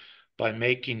money by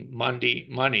making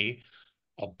money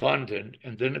abundant,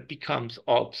 and then it becomes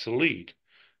obsolete.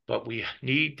 But we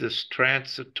need this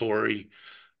transitory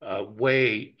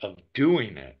way of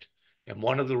doing it. And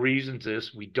one of the reasons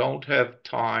is we don't have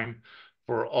time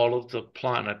for all of the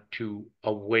planet to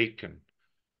awaken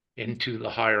into the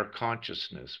higher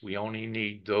consciousness. We only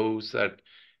need those that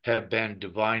have been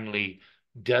divinely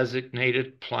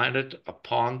designated planet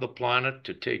upon the planet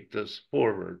to take this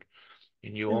forward.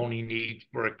 And you only need,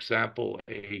 for example,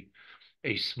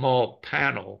 a small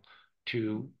panel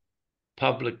to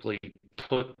publicly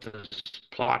put this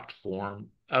platform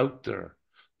out there,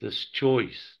 this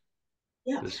choice,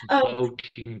 Yeah. this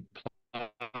voting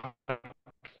platform.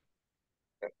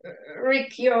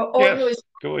 Rick, your audio Yes, is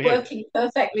go ahead. working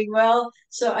perfectly well.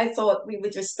 So I thought we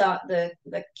would just start the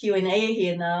Q&A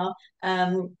here now.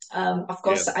 Of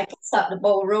course, Yes. I can start the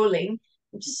ball rolling.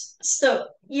 So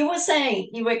you were saying,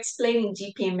 you were explaining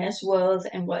GPMS world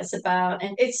and what it's about,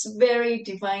 and it's very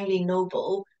divinely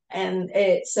noble, and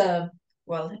it's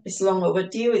well, it's long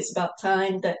overdue. It's about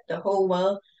time that the whole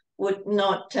world would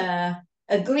not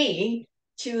agree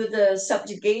to the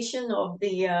subjugation of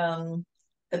the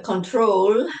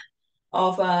control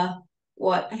of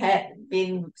what had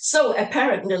been so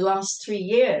apparent in the last 3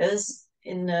 years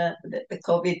in the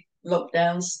COVID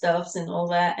lockdown stuffs and all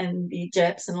that, and the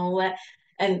jabs and all that.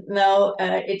 And now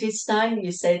it is time,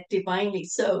 you said, divinely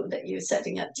so, that you're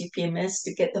setting up GPMS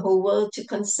to get the whole world to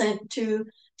consent to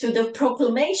the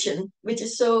proclamation, which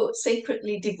is so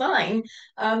sacredly divine,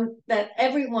 that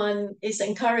everyone is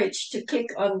encouraged to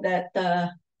click on that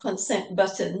consent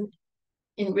button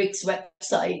in Rick's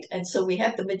website. And so we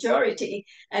have the majority,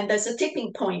 and there's a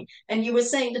tipping point. And you were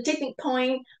saying the tipping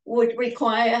point would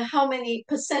require how many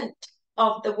percent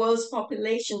of the world's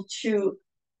population to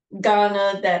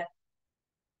garner that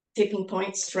tipping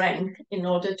point strength in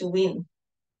order to win?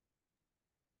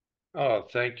 Oh,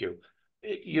 thank you.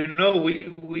 You know,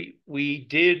 we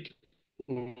did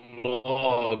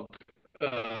log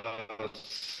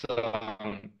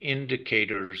some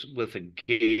indicators with a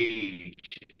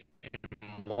gauge.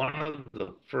 One of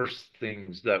the first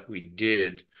things that we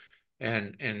did,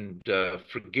 and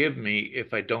forgive me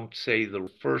if I don't say the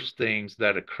first things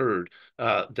that occurred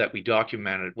that we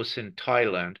documented, was in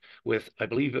Thailand with, I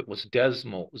believe it was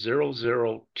decimal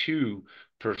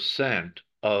 0.002%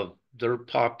 of their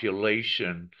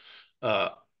population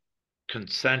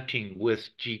consenting with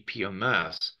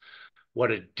GPMS. What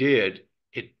it did,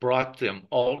 it brought them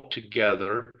all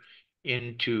together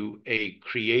into a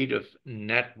creative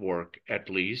network, at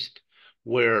least,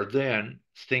 where then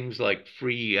things like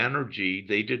free energy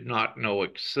they did not know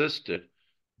existed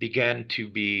began to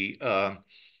be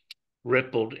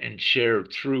rippled and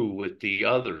shared through with the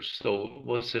others. So it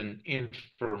was an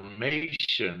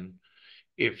information,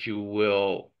 if you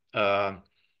will,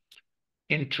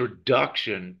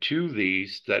 introduction to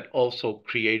these that also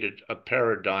created a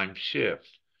paradigm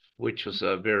shift, which was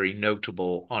very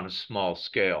notable on a small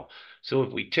scale. So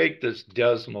if we take this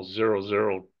decimal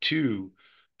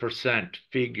 0.002%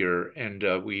 figure and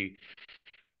we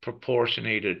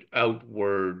proportionate it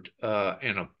outward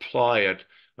and apply it,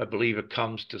 I believe it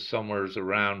comes to somewhere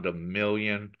around 1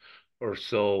 million or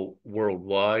so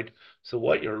worldwide. So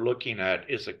what you're looking at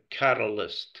is a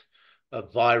catalyst, a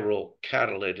viral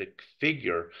catalytic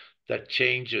figure that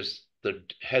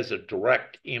has a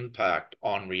direct impact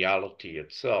on reality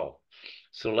itself.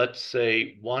 So let's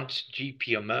say once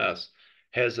GPMS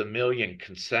has 1 million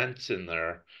consents in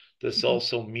there, this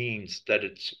also means that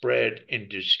it's spread and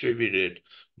distributed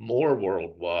more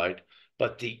worldwide,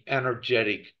 but the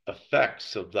energetic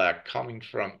effects of that coming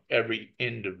from every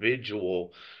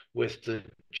individual with the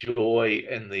joy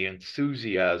and the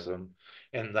enthusiasm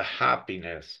and the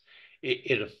happiness,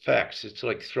 it affects. It's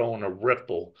like throwing a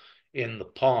ripple in the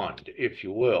pond, if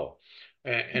you will.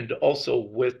 And also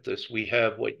with this, we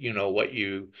have what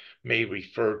you may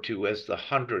refer to as the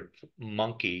 100th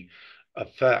monkey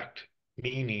effect,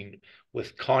 meaning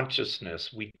with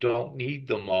consciousness, we don't need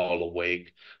them all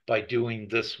awake. By doing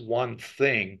this one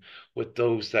thing with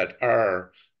those that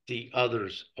are, the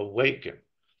others awaken.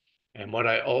 And what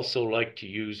I also like to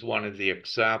use, one of the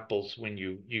examples when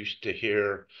you used to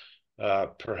hear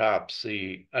perhaps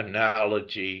the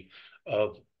analogy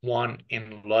of one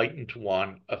enlightened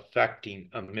one affecting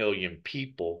 1 million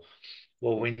people.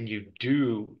 Well, when you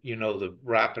do, the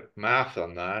rapid math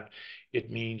on that,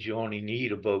 it means you only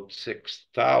need about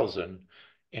 6,000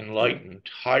 enlightened,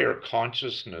 higher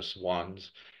consciousness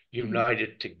ones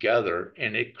united together,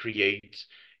 and it creates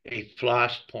a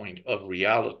flashpoint of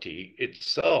reality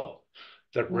itself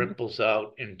that ripples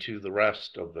out into the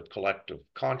rest of the collective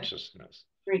consciousness.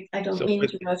 I don't So mean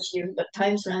with to rush you, but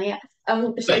time's running out.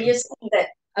 So you're saying that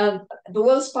the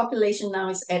world's population now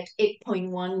is at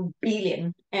 8.1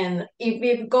 billion, and if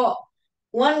we've got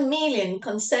 1 million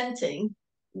consenting,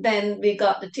 then we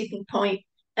got the tipping point.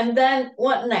 And then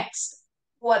what next?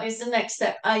 What is the next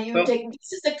step? Are you well, taking,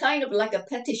 this is a kind of like a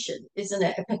petition, isn't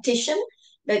it? A petition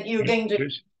that you're going to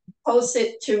just post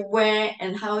it to where,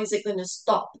 and how is it going to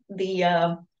stop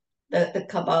the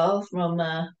cabal from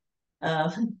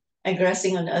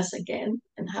aggressing on us again?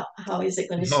 And how is it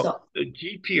going to no, stop? the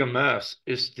GPMS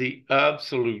is the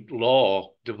absolute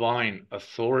law, divine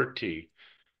authority.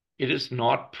 It is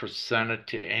not presented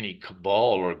to any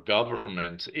cabal or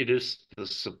governments. It is the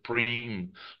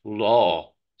supreme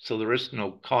law. So there is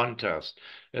no contest.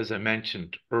 As I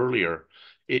mentioned earlier,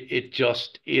 it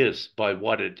just is by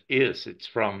what it is. It's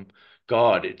from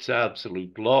God. It's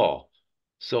absolute law.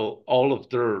 So all of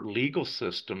their legal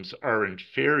systems are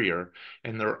inferior,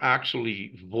 and they're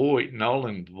actually void, null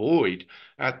and void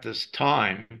at this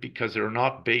time, because they're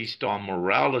not based on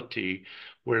morality,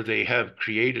 where they have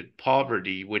created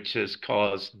poverty, which has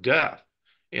caused death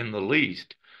in the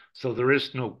least. So there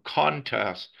is no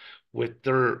contest with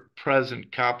their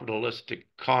present capitalistic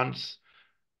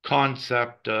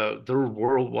concept, their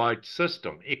worldwide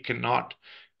system. It cannot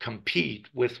compete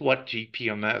with what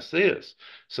GPMS is.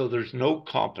 So there's no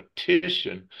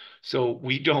competition. So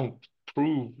we don't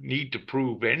need to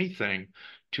prove anything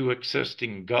to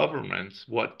existing governments.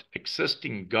 What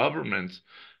existing governments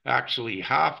actually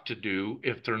have to do,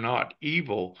 if they're not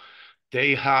evil,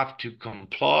 they have to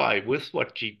comply with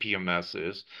what GPMS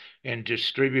is and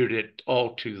distribute it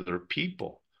all to their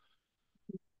people.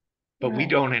 But we Right.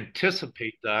 don't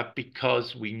anticipate that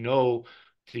because we know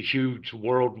the huge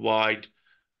worldwide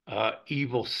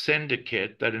evil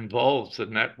syndicate that involves the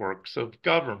networks of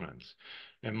governments.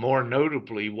 And more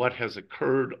notably, what has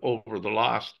occurred over the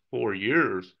last 4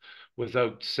 years,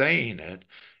 without saying it,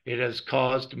 it has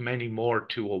caused many more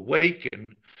to awaken,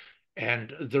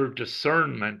 and their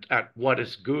discernment at what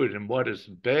is good and what is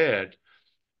bad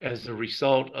as a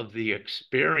result of the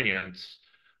experience,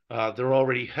 they're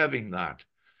already having that.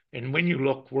 And when you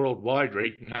look worldwide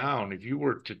right now, and if you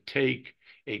were to take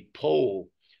a poll,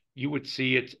 you would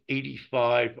see it's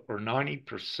 85 or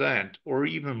 90% or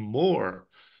even more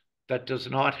that does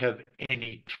not have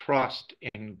any trust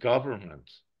in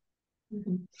governments.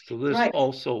 Mm-hmm. So this Right.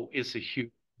 also is a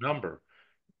huge number.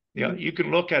 Yeah, Mm-hmm. you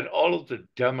can look at all of the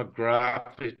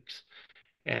demographics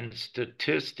and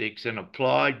statistics and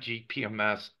apply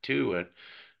GPMS to it,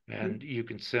 and you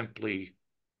can simply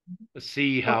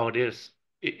see Oh, how it is.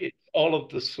 All of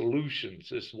the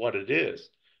solutions is what it is.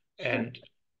 sure. And,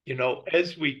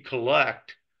 as we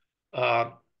collect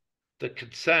uh, the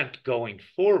consent going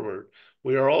forward,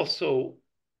 we are also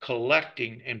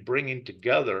collecting and bringing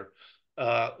together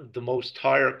the most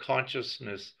higher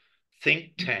consciousness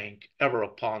think tank ever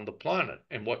upon the planet.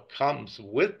 And what comes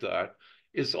with that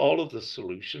is all of the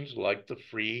solutions like the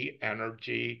free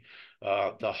energy,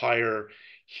 the higher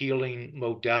healing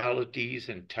modalities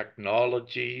and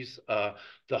technologies,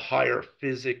 the higher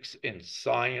physics and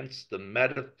science, the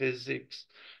metaphysics.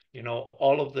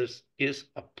 All of this is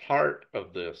a part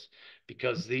of this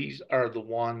because these are the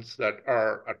ones that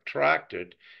are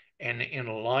attracted and in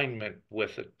alignment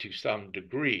with it to some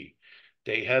degree.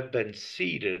 They have been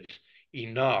seeded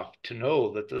enough to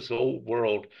know that this old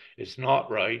world is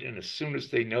not right. And as soon as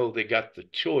they know they got the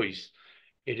choice,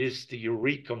 it is the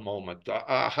eureka moment, the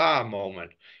aha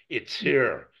moment. It's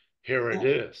here. Here it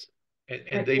Yeah. is.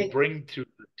 And they Okay. bring to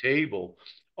the table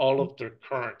all of their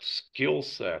current skill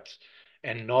sets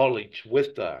and knowledge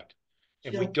with that.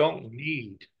 And we Sure. don't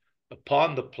need,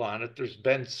 upon the planet, there's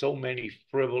been so many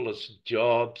frivolous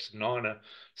jobs, non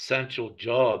essential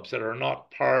jobs that are not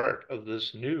part of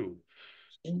this new.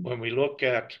 Sure. When we look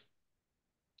at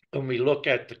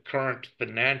the current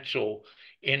financial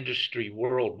industry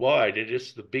worldwide, it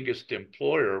is the biggest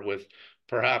employer with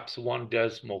perhaps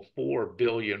 1.4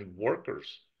 billion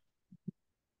workers.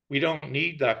 We don't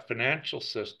need that financial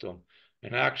system.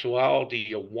 In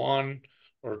actuality, a 1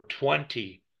 or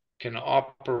 20 can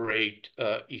operate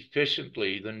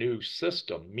efficiently the new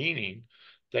system, meaning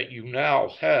that you now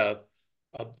have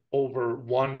over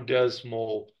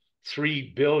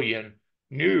 1.3 billion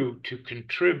new to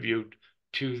contribute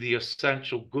to the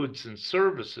essential goods and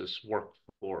services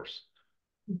workforce.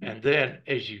 Mhm. And then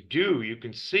as you do, you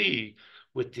can see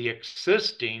with the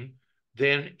existing,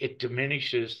 then it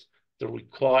diminishes the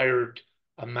required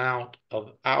amount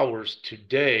of hours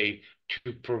today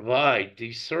to provide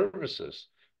these services.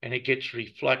 And it gets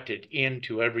reflected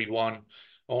into everyone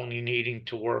only needing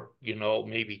to work,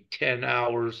 maybe 10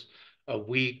 hours a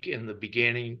week in the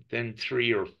beginning, then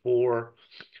 3 or 4.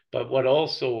 But what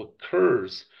also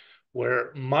occurs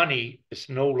where money is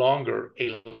no longer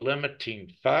a limiting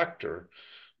factor,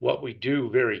 what we do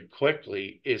very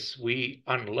quickly is we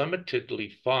unlimitedly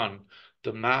fund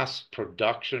the mass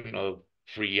production of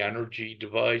free energy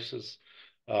devices,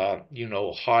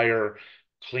 higher,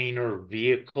 cleaner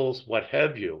vehicles, what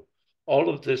have you. All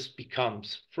of this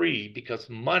becomes free because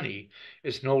money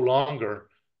is no longer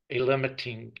a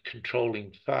limiting,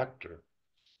 controlling factor.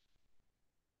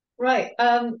 Right.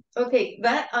 Okay,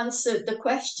 that answered the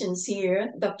questions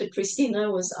here. Dr.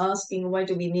 Christina was asking, why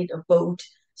do we need a vote?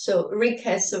 So Rick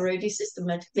has already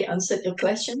systematically answered the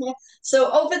question here. So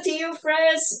over to you,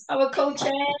 Fres, our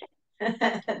co-chair.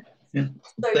 Yeah.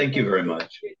 So you Thank you can very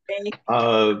much. say,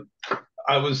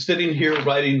 I was sitting here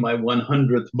writing my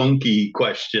 100th monkey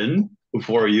question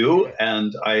for you,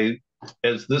 and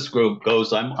as this group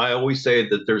goes, I always say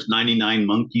that there's 99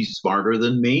 monkeys smarter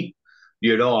than me.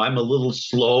 I'm a little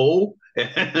slow,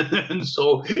 and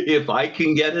so if I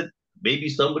can get it, maybe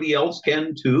somebody else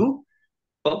can too.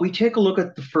 But we take a look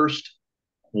at the first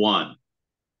one.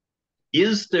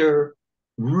 Is there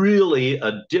really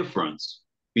a difference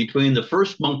between the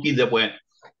first monkey that went,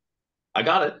 I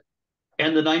got it,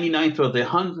 and the 99th or the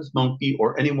 100th monkey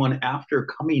or anyone after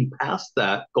coming past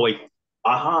that going,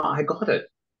 aha, I got it.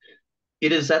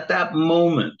 It is at that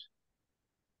moment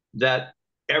that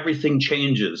everything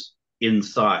changes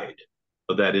inside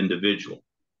of that individual.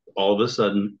 All of a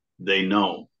sudden, they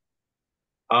know.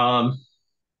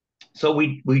 So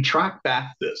we track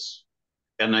back this.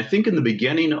 And I think in the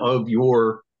beginning of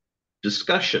your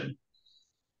discussion,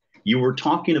 you were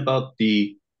talking about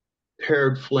the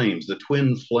paired flames, the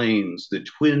twin flames, the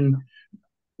twin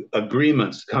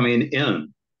agreements coming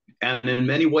in. And in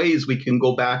many ways, we can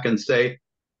go back and say,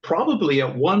 probably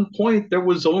at one point there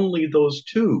was only those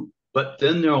two, but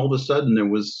then there, all of a sudden there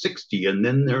was 60, and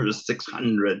then there was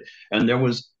 600, and there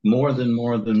was more than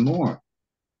more than more.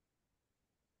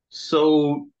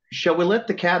 So shall we let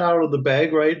the cat out of the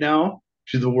bag right now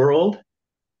to the world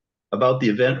about the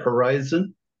event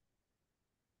horizon?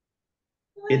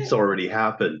 It's already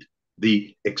happened.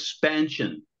 The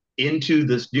expansion into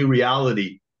this new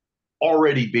reality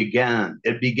already began.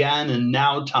 It began in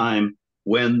now time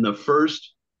when the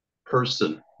first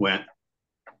person went,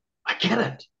 I get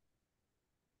it.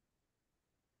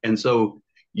 And so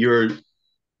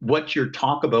what your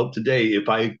talk about today, if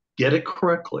I get it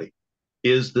correctly,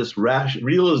 is this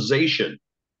realization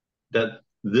that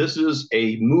this is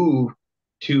a move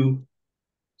to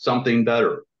something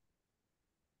better.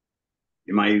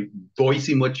 Am I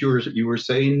voicing what you were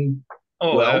saying?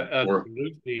 Oh, Well,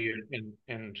 absolutely,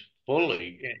 and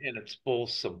fully, in its full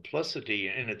simplicity,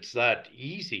 and it's that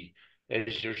easy,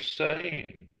 as you're saying.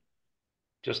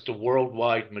 Just a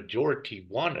worldwide majority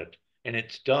want it, and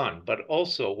it's done. But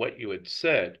also, what you had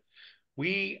said,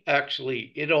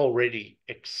 it already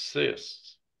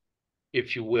exists,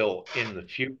 if you will, in the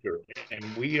future,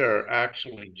 and we are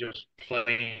actually just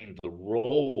playing the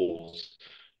roles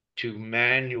to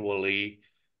manually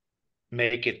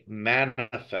make it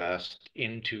manifest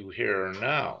into here and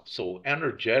now. So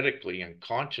energetically and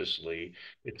consciously,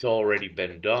 it's already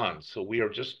been done. So we are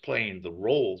just playing the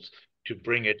roles to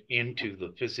bring it into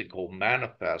the physical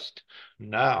manifest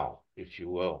now, if you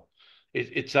will.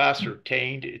 It's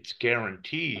ascertained, it's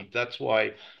guaranteed. That's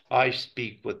why I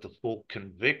speak with the full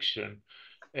conviction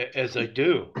as I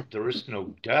do. There is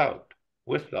no doubt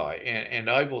with I. And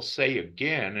I will say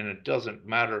again, and it doesn't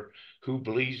matter who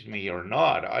believes me or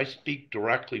not, I speak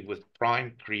directly with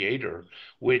Prime Creator,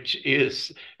 which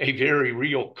is a very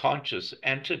real conscious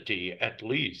entity, at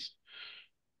least.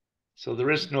 So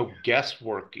there is no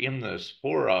guesswork in this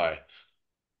for I.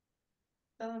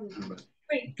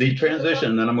 The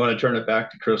transition, then I'm going to turn it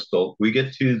back to Crystal. We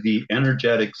get to the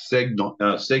energetic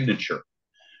signature.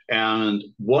 And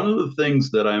one of the things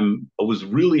that I was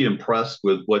really impressed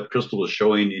with what Crystal was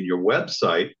showing in your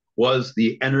website was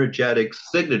the energetic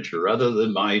signature, rather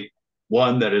than my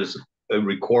one that is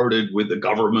recorded with the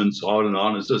governments on and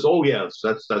on. It says, "Oh yes,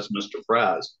 that's Mr.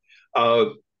 Fraz."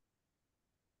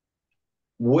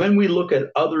 When we look at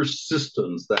other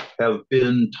systems that have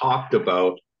been talked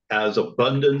about as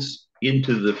abundance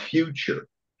into the future,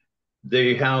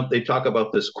 they talk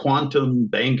about this quantum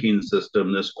banking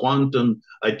system, this quantum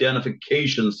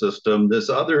identification system,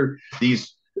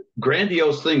 these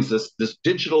grandiose things, this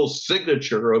digital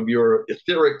signature of your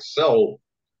etheric self.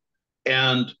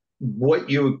 And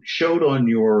what you showed on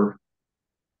your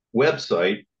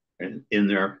website and in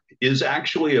there is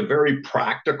actually a very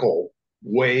practical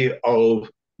way of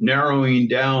narrowing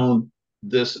down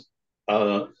this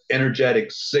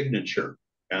energetic signature.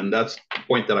 And that's the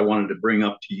point that I wanted to bring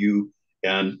up to you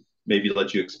and maybe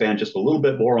let you expand just a little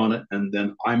bit more on it. And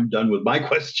then I'm done with my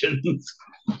questions.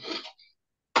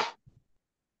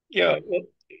 Yeah, well,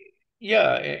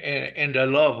 yeah, and I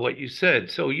love what you said.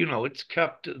 So, it's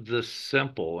kept this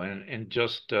simple and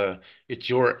just it's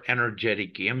your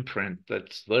energetic imprint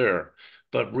that's there.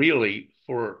 But really,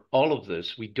 for all of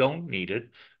this, we don't need it,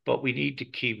 but we need to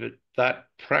keep it that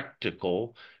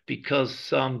practical because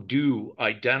some do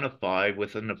identify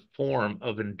with a form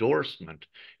of endorsement,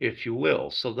 if you will.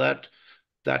 So that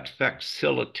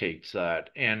facilitates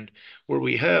that. And where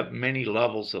we have many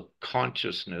levels of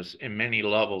consciousness and many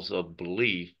levels of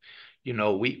belief,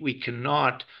 we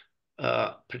cannot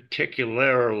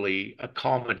particularly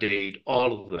accommodate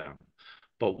all of them.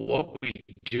 But what we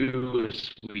do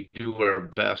is we do our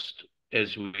best,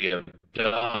 as we have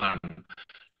done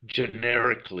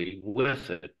generically with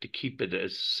it, to keep it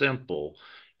as simple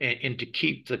and to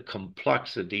keep the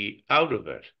complexity out of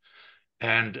it.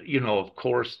 And, of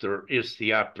course, there is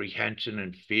the apprehension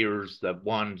and fears that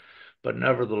one, but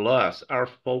nevertheless, our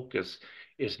focus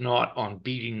is not on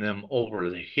beating them over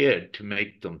the head to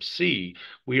make them see.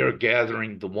 We are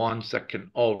gathering the ones that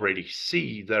can already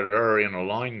see that are in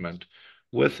alignment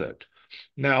with it.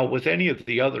 Now, with any of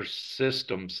the other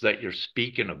systems that you're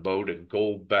speaking about, a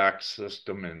Goldback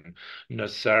system and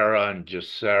NESARA and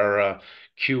GESARA,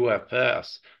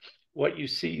 QFS, what you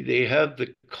see, they have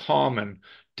the common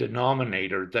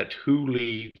denominator that who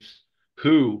leaves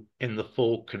who in the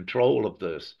full control of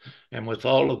this. And with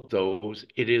all of those,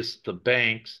 it is the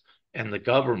banks and the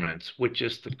governments, which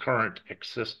is the current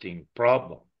existing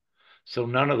problem. So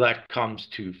none of that comes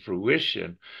to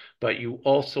fruition, but you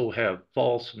also have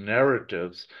false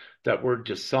narratives that were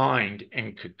designed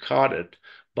and concocted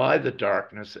by the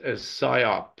darkness as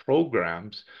PSYOP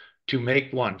programs to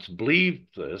make ones believe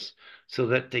this so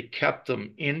that they kept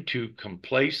them into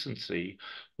complacency,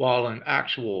 while in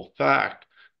actual fact,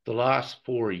 the last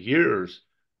 4 years,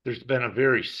 there's been a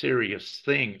very serious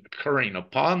thing occurring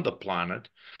upon the planet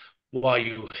while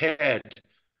you had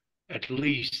at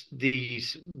least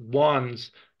these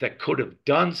ones that could have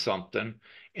done something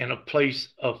in a place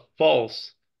of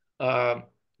false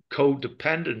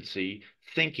codependency,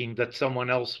 thinking that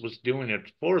someone else was doing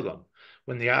it for them,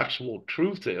 when the actual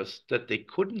truth is that they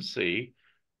couldn't see,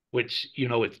 which,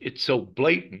 it's so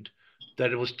blatant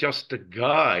that it was just to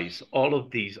guise all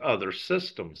of these other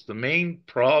systems. The main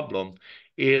problem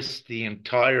is the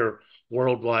entire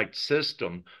worldwide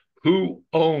system. Who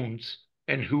owns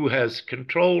and who has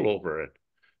control over it?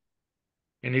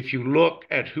 And if you look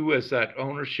at who has that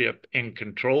ownership and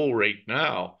control right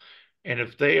now, and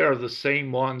if they are the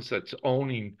same ones that's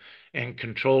owning and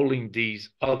controlling these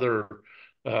other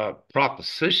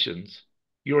propositions,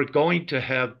 you're going to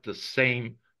have the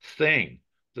same thing,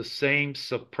 the same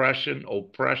suppression,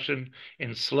 oppression,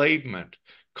 enslavement.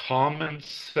 Common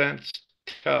sense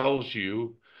tells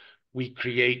you we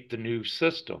create the new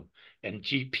system. And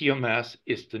GPMS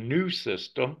is the new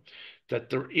system, that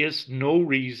there is no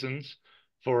reasons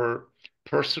for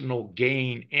personal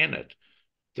gain in it.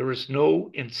 There is no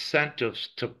incentives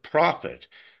to profit.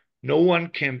 No one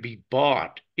can be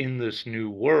bought in this new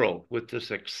world. With this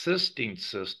existing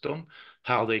system,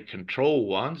 how they control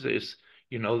ones is,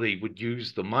 they would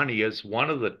use the money as one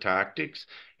of the tactics.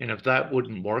 And if that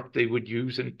wouldn't work, they would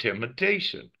use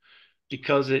intimidation,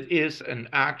 because it is an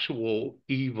actual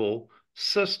evil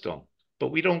system.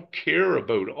 But we don't care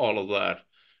about all of that,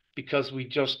 because we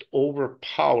just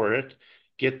overpower it,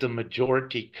 get the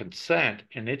majority consent,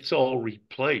 and it's all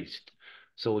replaced.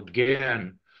 So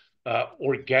again,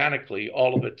 organically,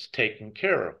 all of it's taken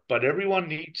care of. But everyone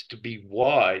needs to be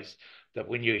wise that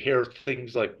when you hear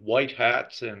things like white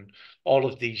hats and all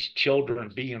of these children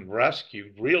being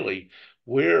rescued, really,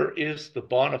 where is the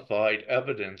bona fide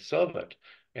evidence of it?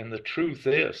 And the truth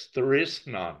is, there is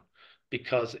none,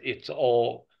 because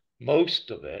most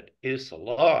of it is a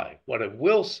lie. What I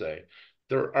will say,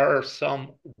 there are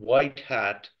some white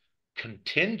hat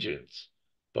contingents,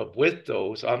 but with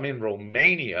those, I'm in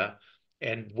Romania,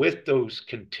 and with those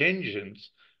contingents,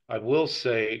 I will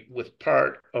say, with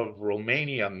part of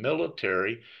Romania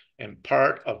military and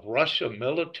part of Russia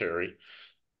military,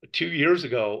 2 years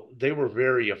ago, they were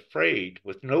very afraid,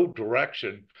 with no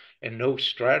direction and no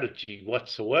strategy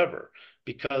whatsoever,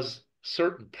 because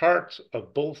certain parts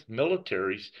of both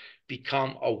militaries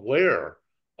become aware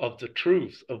of the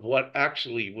truth of what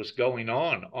actually was going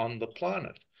on the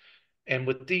planet. And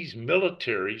with these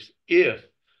militaries, if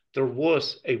there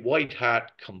was a white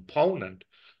hat component,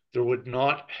 there would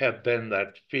not have been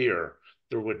that fear.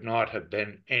 There would not have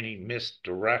been any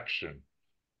misdirection.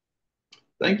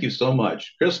 Thank you so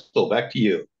much. Crystal, back to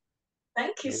you.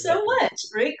 Thank you You're so welcome. much,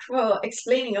 Rick, for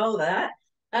explaining all that.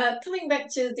 Coming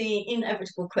back to the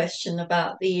inevitable question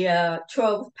about the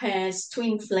 12 pairs,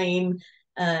 TwinFlame,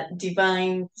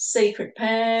 divine sacred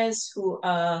pairs who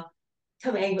are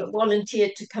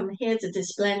volunteered to come here to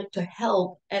this planet to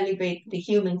help elevate the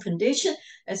human condition,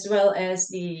 as well as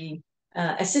the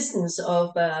assistance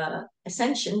of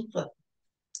ascension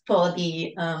for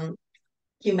the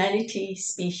humanity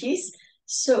species.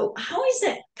 So how is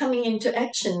that coming into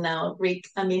action now, Rick?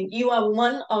 I mean, you are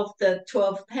one of the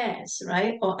 12 pairs,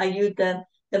 right? Or are you the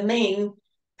main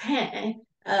pair,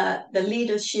 the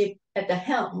leadership at the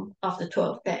helm of the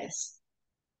 12 pairs?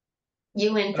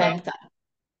 You and Fanta.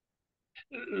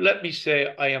 Let me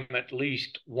say I am at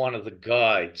least one of the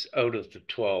guides out of the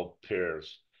 12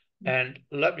 pairs. And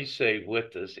let me say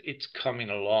with this, it's coming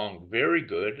along very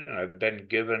good. And I've been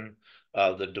given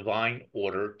the divine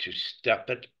order to step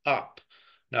it up.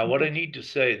 Now, what I need to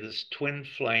say, this twin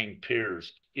flame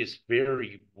pairs is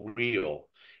very real,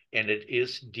 and it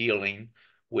is dealing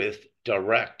with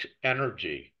direct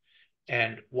energy.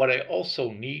 And what I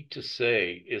also need to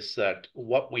say is that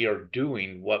what we are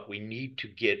doing, what we need to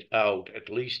get out, at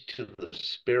least to the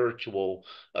spiritual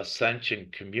ascension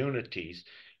communities,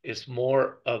 is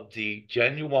more of the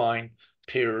genuine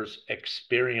peers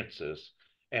experiences.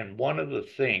 And one of the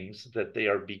things that they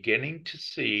are beginning to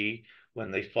see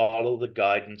when they follow the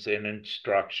guidance and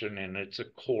instruction, and it's a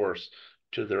course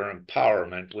to their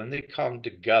empowerment, when they come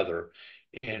together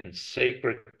in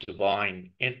sacred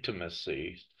divine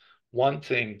intimacies, one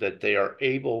thing that they are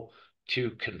able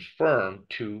to confirm,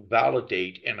 to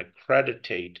validate and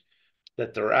accreditate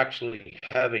that they're actually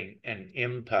having an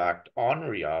impact on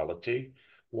reality.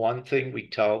 One thing we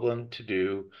tell them to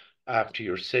do after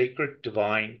your sacred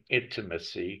divine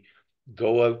intimacy,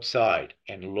 go outside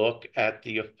and look at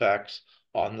the effects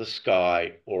on the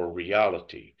sky or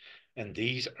reality. And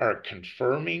these are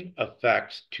confirming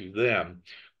effects to them,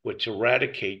 which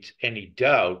eradicates any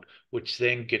doubt, which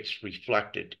then gets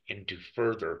reflected into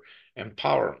further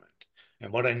empowerment.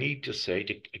 And what I need to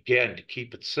say, again, to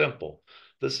keep it simple,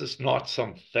 this is not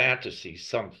some fantasy,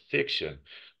 some fiction.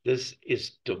 This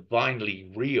is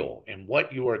divinely real. And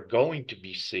what you are going to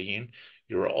be seeing,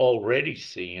 you're already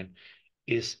seeing,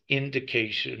 is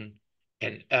indication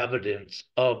and evidence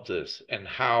of this and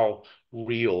how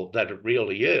real that it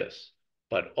really is,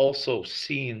 but also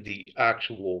seeing the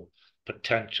actual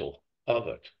potential of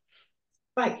it.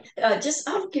 Right. Just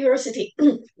out of curiosity,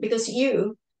 because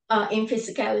you are in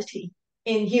physicality,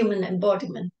 in human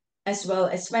embodiment, as well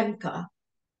as Swamka.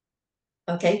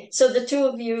 Okay, so the two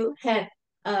of you had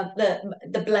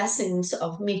the blessings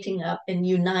of meeting up and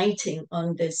uniting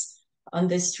on this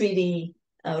 3D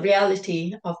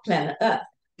reality of planet Earth.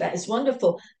 That is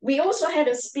wonderful. We also had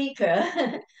a speaker,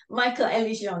 Michael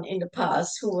Elijon, in the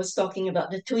past, who was talking about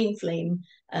the twin flame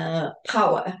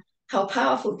power, how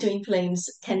powerful twin flames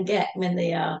can get when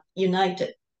they are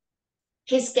united.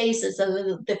 His case is a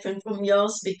little different from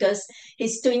yours because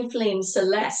his twin flame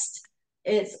Celeste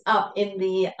is up in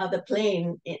the other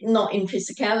plane, not in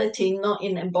physicality, not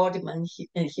in embodiment,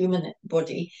 in human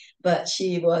body, but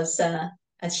she's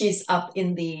up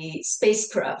in the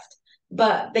spacecraft.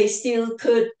 But they still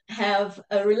could have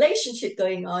a relationship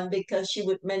going on because she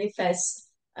would manifest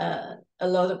a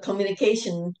lot of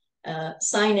communication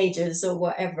signages or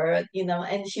whatever,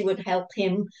 and she would help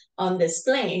him on this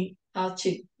plane how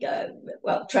to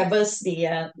traverse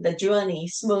the journey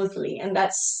smoothly, and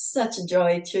that's such a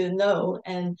joy to know.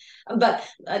 And but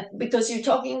because you're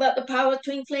talking about the power of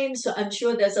twin flames, so I'm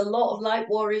sure there's a lot of light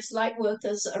warriors, light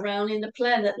workers around in the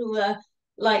planet who are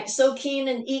like so keen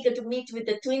and eager to meet with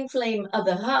the twin flame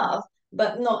other half,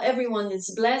 but not everyone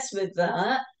is blessed with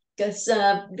that because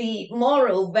the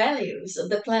moral values of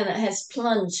the planet has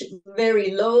plunged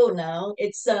very low now.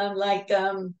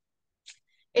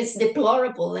 It's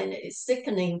deplorable and it's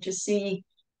sickening to see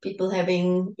people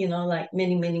having, like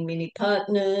many, many, many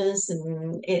partners,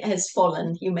 and it has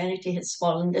fallen. Humanity has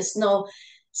fallen. There's no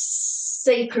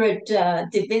sacred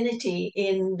divinity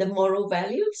in the moral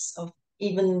values of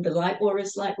even the light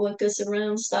warriors, light workers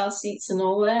around, star seeds and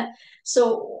all that.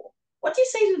 So what do you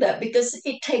say to that? Because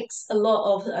it takes a lot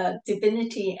of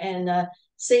divinity and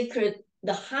sacred,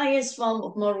 the highest form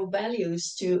of moral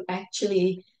values to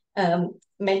actually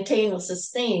maintain or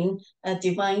sustain a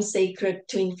divine sacred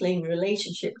twin flame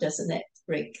relationship, doesn't it,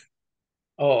 Rick?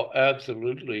 Oh,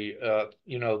 absolutely.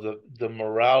 The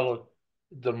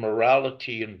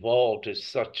morality involved is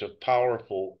such a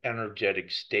powerful energetic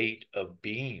state of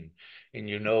being, and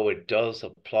it does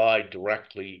apply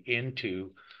directly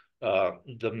into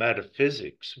the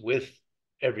metaphysics with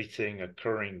everything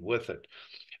occurring with it.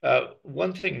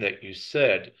 One thing that you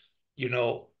said,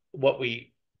 what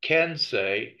we can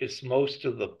say is most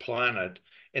of the planet,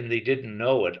 and they didn't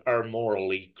know it, are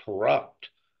morally corrupt.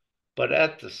 But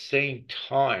at the same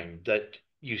time that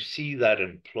you see that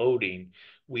imploding,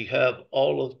 we have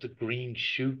all of the green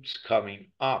shoots coming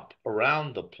up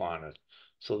around the planet.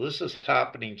 So this is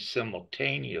happening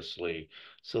simultaneously.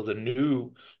 So the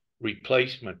new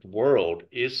replacement world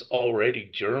is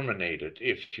already germinated,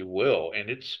 if you will, and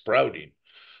it's sprouting.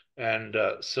 And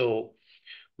so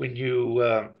when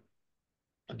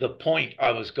the point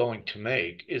I was going to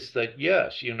make is that,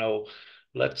 yes,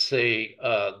 let's say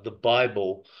the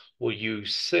Bible will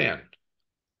use sin.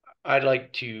 I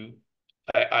like to,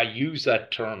 I use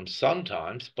that term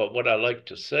sometimes, but what I like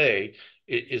to say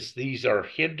is these are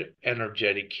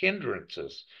energetic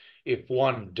hindrances. If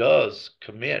one does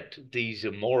commit these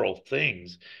immoral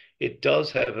things, it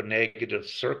does have a negative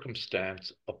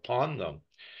circumstance upon them.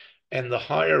 And the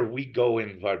higher we go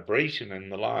in vibration in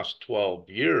the last 12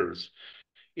 years,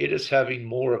 it is having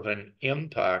more of an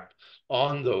impact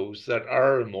on those that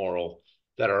are immoral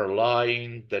that are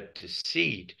lying, that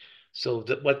deceit. So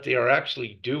that what they are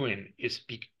actually doing is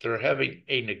they're having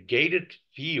a negated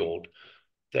field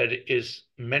that is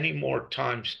many more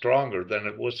times stronger than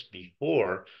it was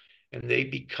before, and they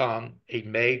become a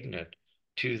magnet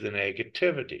to the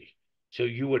negativity. So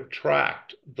you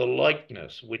attract the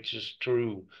likeness, which is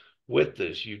true with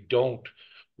this. You don't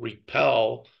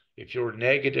repel. If you're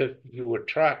negative, you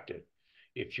attract it.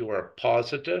 If you are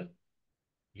positive,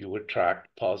 you attract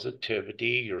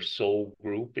positivity, your soul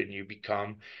group, and you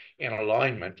become in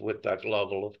alignment with that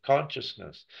level of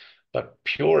consciousness. But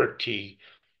purity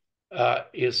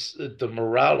is the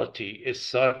morality is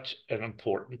such an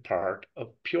important part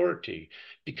of purity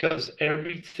because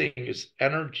everything is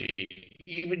energy.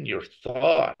 Even your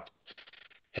thought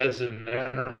has an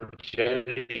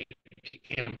energetic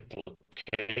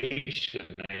implication,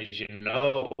 as you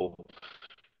know,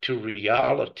 to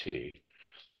reality.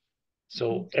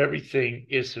 So everything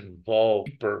is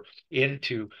involved deeper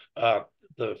into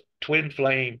the twin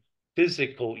flame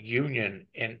physical union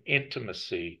and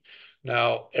intimacy.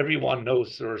 Now, everyone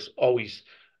knows there's always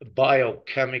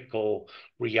biochemical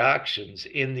reactions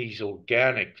in these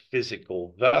organic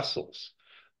physical vessels.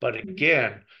 But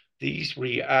again, these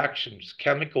reactions,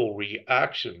 chemical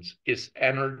reactions, is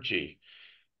energy,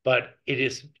 but it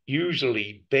is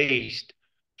usually based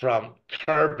from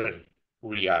carbon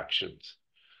reactions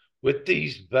with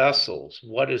these vessels,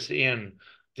 what is in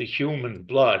the human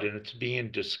blood, and it's being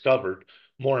discovered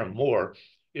more and more,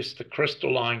 is the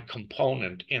crystalline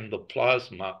component in the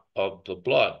plasma of the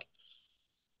blood.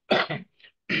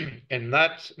 And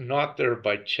that's not there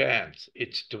by chance,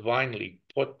 it's divinely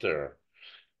put there.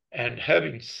 And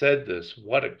having said this,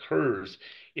 what occurs,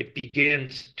 it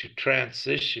begins to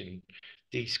transition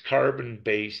these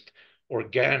carbon-based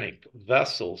organic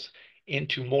vessels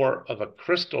into more of a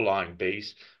crystalline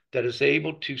base that is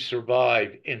able to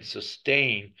survive and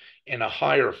sustain in a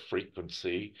higher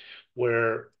frequency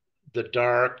where the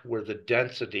dark, where the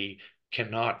density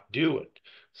cannot do it.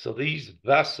 So these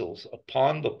vessels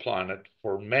upon the planet,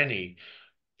 for many,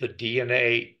 the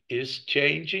DNA is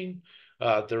changing.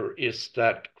 There is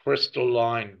that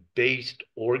crystalline based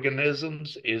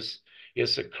organisms is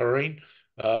occurring.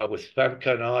 With Femke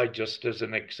and I, just as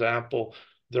an example,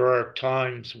 there are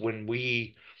times when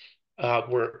we're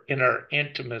in our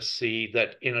intimacy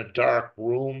that in a dark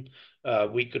room,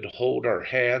 we could hold our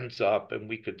hands up and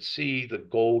we could see the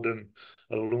golden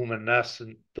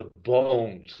luminescent, the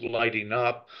bones lighting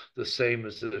up, the same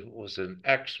as if it was an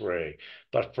X-ray.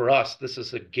 But for us, this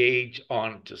is a gauge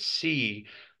on to see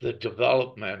the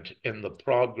development and the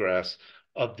progress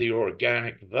of the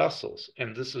organic vessels.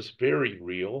 And this is very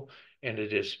real and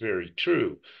it is very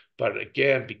true. But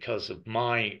again, because of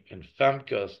my and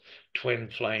Femke's twin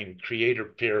flame creator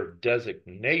pair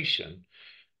designation,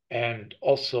 and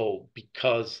also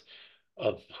because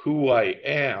of who I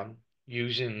am,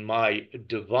 using my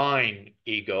divine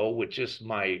ego, which is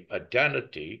my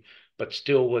identity, but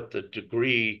still with the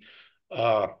degree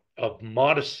of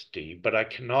modesty. But I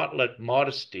cannot let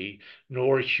modesty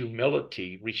nor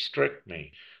humility restrict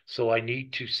me. So I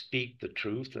need to speak the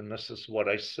truth, and this is what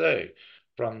I say.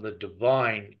 From the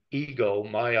divine ego,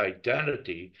 my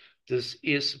identity, this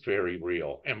is very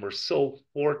real. And we're so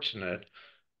fortunate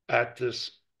at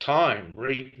this time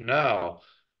right now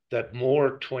that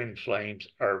more twin flames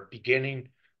are beginning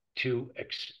to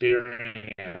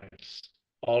experience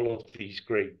all of these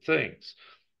great things.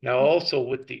 Now, also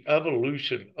with the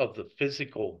evolution of the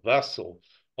physical vessel,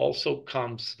 also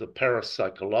comes the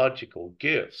parapsychological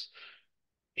gifts.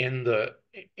 In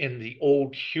the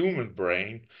old human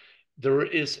brain, there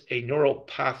is a neural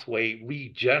pathway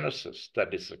regenesis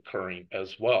that is occurring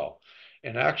as well.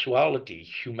 In actuality,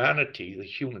 humanity, the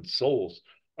human souls,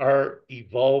 are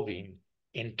evolving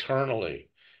internally.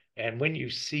 And when you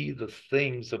see the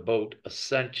things about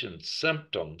ascension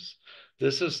symptoms,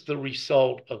 this is the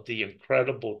result of the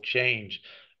incredible change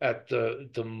at the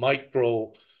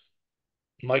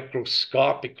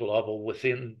microscopic level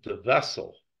within the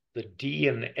vessel. The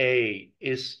DNA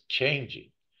is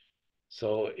changing.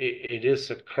 So it is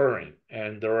occurring.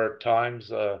 And there are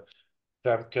times,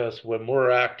 Femkes, when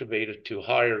we're activated to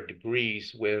higher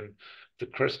degrees, when the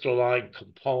crystalline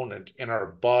component in our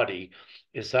body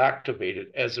is activated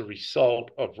as a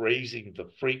result of raising the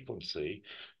frequency,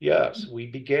 yes, we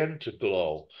begin to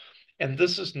glow. And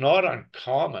this is not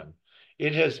uncommon.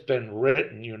 It has been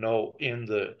written, in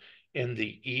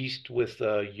the East with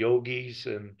yogis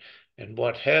and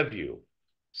what have you.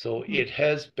 So it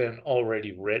has been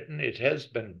already written, it has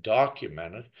been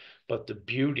documented, but the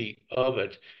beauty of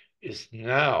it is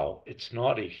now it's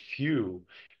not a few,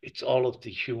 it's all of the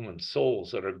human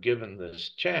souls that are given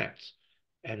this chance.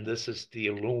 and this is the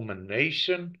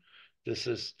illumination, this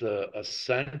is the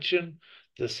ascension.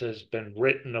 This has been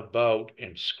written about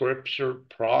in scripture,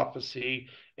 prophecy,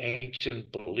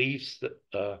 ancient beliefs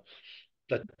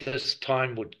that this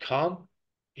time would come.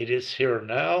 It is here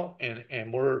now,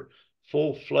 and we're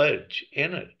full-fledged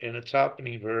in it, and it's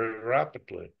happening very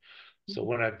rapidly. So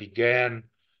when I began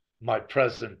my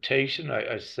presentation,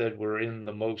 I said we're in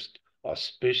the most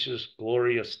auspicious,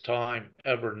 glorious time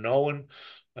ever known,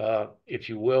 if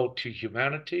you will, to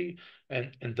humanity,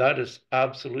 and that is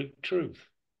absolute truth.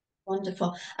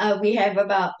 Wonderful. We have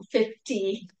about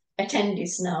 50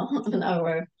 attendees now on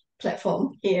our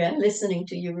platform here listening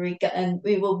to Eureka, and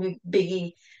we will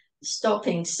be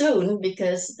stopping soon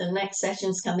because the next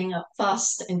session is coming up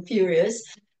fast and furious.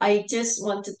 I just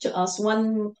wanted to ask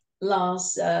one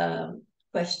last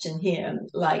question here,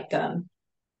 like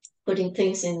putting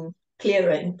things in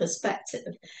clearer in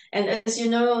perspective. And as you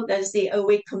know, there's the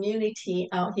awake community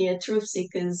out here, truth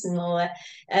seekers and all that,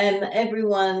 and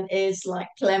everyone is like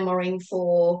clamoring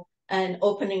for an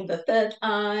opening the third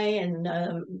eye and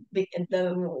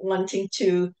wanting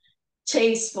to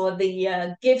chase for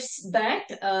the gifts back,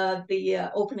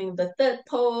 the opening of the third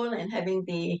pole and having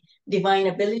the divine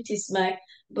abilities back.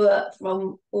 But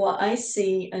from what I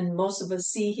see, and most of us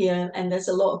see here, and there's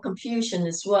a lot of confusion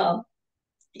as well,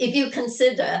 if you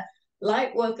consider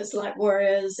light workers, light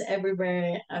warriors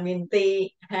everywhere, I mean,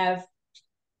 they have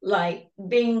like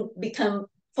become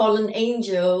fallen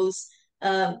angels,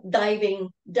 diving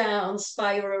down,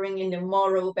 spiraling in the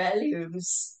moral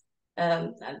values.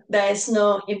 There's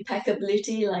no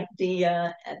impeccability like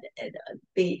the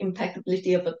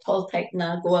impeccability of a Toltec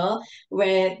Nagual,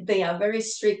 where they are very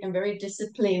strict and very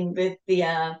disciplined with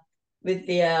the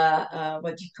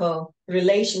what you call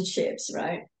relationships,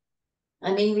 right?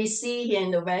 I mean, we see here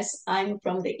in the West, I'm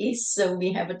from the East, so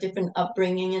we have a different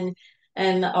upbringing,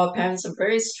 and our parents are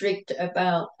very strict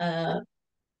about,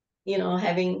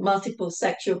 having multiple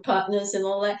sexual partners and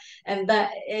all that. And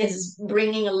that is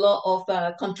bringing a lot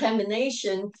of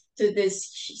contamination to this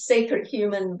sacred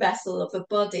human vessel of the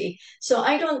body. So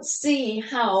I don't see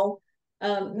how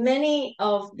many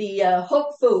of the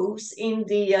hopefuls in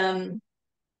the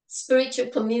spiritual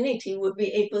community would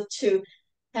be able to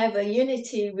have a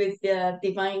unity with the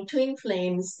divine twin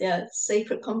flames, the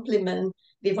sacred complement,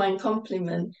 divine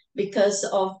complement, because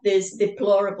of this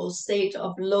deplorable state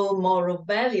of low moral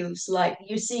values. Like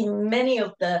you see many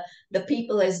of the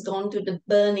people has gone to the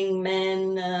Burning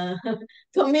Man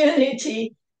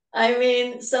community. I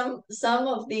mean, some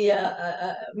of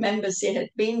the members here had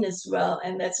been as well,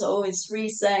 and that's always free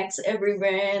sex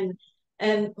everywhere,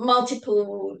 and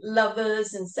multiple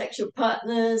lovers and sexual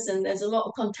partners, and there's a lot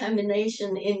of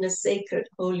contamination in the sacred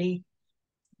holy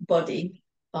body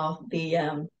of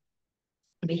the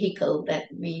vehicle that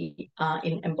we are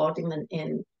in embodiment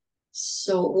in.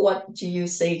 So what do you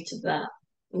say to that?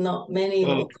 Not many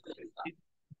Well, will.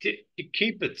 to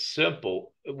keep it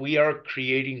simple, we are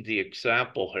creating the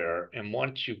example here, and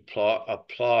once you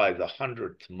apply the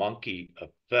 100th monkey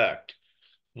effect,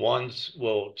 ones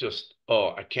will just,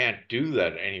 oh, I can't do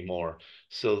that anymore.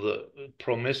 So the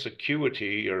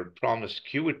promiscuity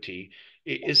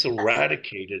is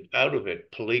eradicated out of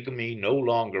it. Polygamy no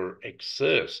longer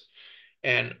exists.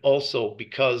 And also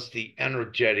because the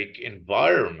energetic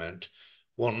environment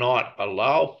will not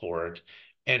allow for it.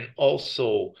 And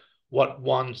also what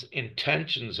one's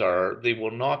intentions are, they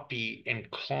will not be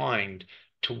inclined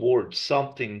towards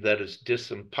something that is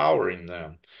disempowering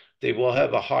them. They will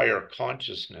have a higher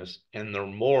consciousness and their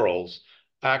morals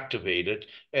activated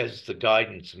as the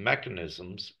guidance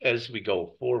mechanisms as we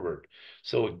go forward.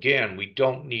 So again, we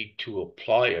don't need to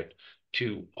apply it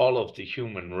to all of the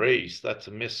human race. That's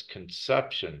a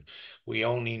misconception. We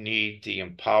only need the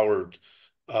empowered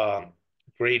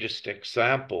greatest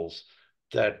examples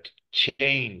that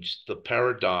change the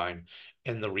paradigm,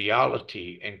 and the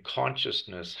reality and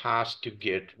consciousness has to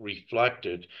get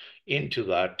reflected into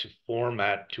that to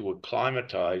format, to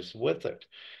acclimatize with it.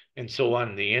 And so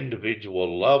on the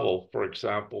individual level, for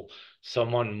example,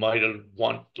 someone might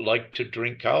like to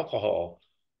drink alcohol,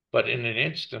 but in an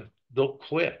instant they'll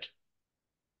quit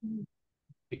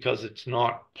because it's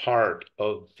not part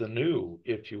of the new,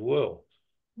 if you will.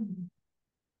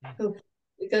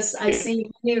 Because I see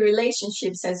many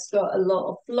relationships has got a lot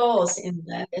of flaws in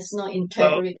that. There's no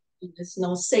integrity, there's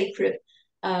no sacred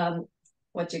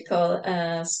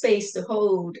space to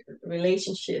hold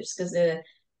relationships, because they're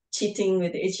cheating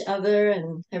with each other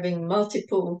and having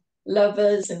multiple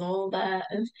lovers and all that.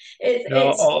 And No,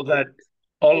 it's all that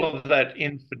all of that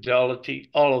infidelity,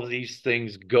 all of these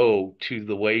things go to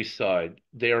the wayside.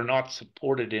 They are not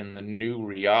supported in the new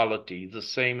reality, the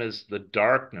same as the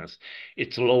darkness.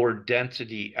 Its lower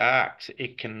density acts.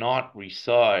 It cannot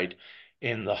reside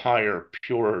in the higher,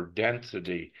 purer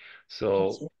density.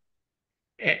 So,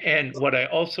 and what I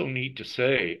also need to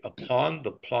say, upon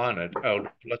the planet, out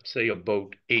of, let's say,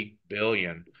 about 8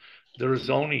 billion, there's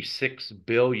only 6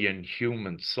 billion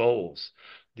human souls.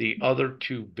 The other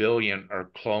 2 billion are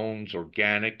clones,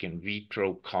 organic in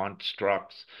vitro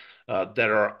constructs that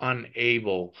are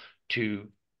unable to,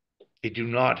 they do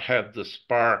not have the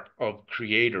spark of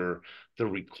creator, the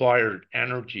required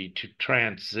energy to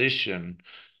transition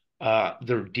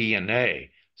their DNA.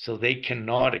 So they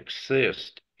cannot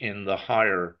exist in the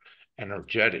higher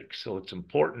energetics. So it's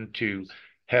important to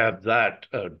have that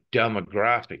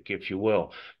demographic, if you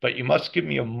will. But you must give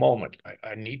me a moment.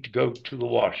 I need to go to the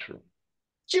washroom.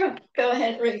 Sure, go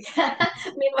ahead, Rick.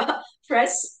 Meanwhile,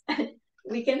 press,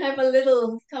 we can have a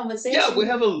little conversation. Yeah, we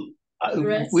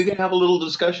can have a little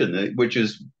discussion, which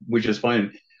is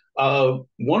fine.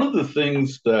 One of the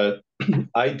things that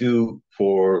I do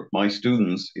for my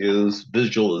students is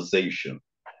visualization,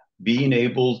 being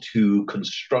able to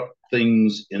construct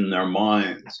things in their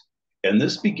minds. And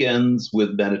this begins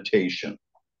with meditation,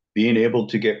 being able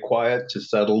to get quiet to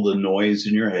settle the noise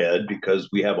in your head because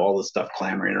we have all this stuff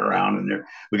clamoring around and there,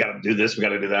 we got to do this, we got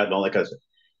to do that, and all that kind of stuff.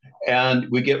 And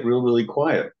we get really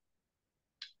quiet.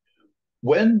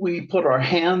 When we put our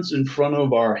hands in front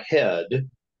of our head,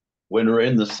 when we're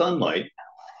in the sunlight,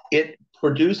 it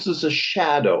produces a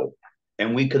shadow.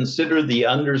 And we consider the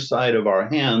underside of our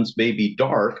hands may be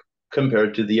dark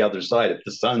compared to the other side. If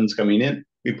the sun's coming in,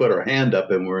 we put our hand up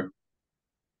and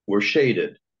we're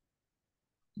shaded.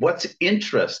 What's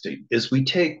interesting is we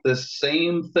take this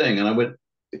same thing, and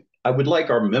I would like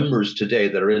our members today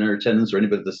that are in our attendance or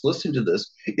anybody that's listening to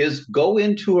this, is go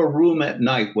into a room at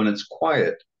night when it's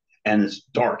quiet and it's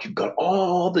dark. You've got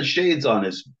all the shades on.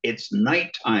 It's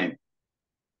nighttime.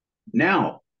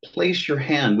 Now, place your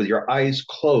hand with your eyes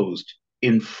closed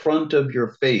in front of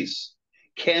your face.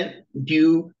 Can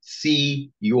you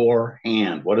see your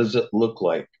hand? What does it look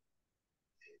like?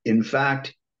 In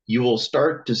fact, you will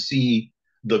start to see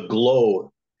the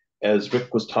glow, as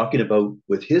Rick was talking about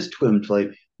with his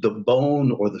TwinFlame. The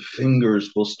bone or the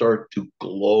fingers will start to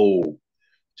glow,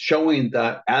 showing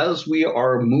that as we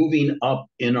are moving up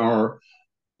in our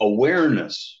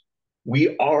awareness,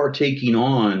 we are taking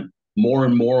on more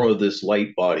and more of this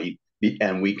light body,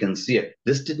 and we can see it.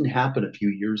 This didn't happen a few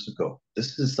years ago.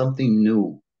 This is something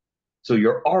new. So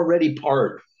you're already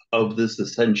part of this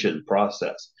ascension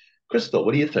process. Crystal,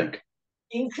 what do you think?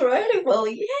 Incredible.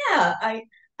 Yeah.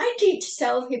 I teach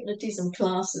self-hypnotism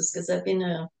classes because I've been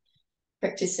a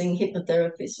practicing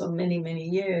hypnotherapist for many, many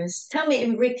years. Tell me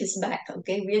if Rick is back,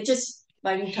 okay? We're just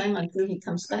biding time until he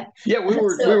comes back. Yeah, we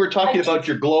were talking about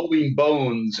your glowing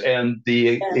bones and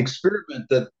the experiment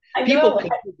that people can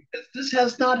do, because this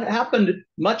has not happened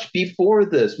much before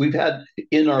this. We've had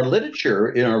in our literature,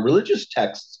 in our religious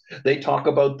texts, they talk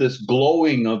about this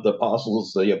glowing of the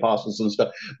apostles and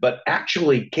stuff. But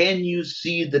actually, can you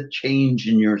see the change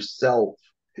in yourself?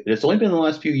 It's only been the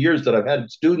last few years that I've had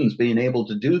students being able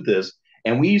to do this,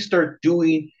 and we start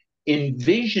doing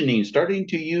envisioning, starting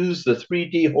to use the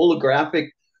 3D holographic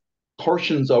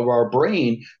portions of our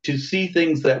brain to see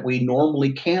things that we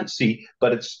normally can't see.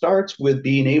 But it starts with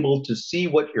being able to see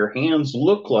what your hands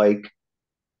look like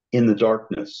in the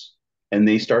darkness. And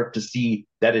they start to see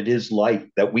that it is light,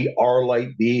 that we are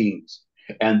light beings.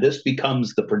 And this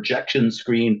becomes the projection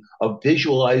screen of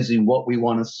visualizing what we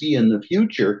want to see in the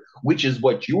future, which is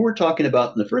what you were talking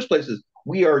about in the first place. Is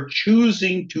we are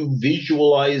choosing to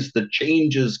visualize the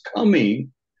changes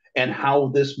coming and how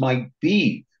this might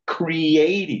be.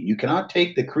 Creating. You cannot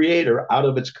take the creator out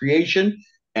of its creation.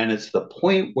 And it's the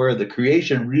point where the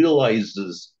creation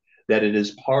realizes that it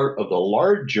is part of the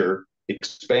larger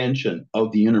expansion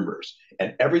of the universe.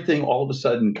 And everything all of a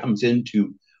sudden comes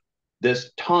into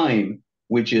this time,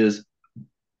 which is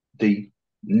the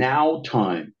now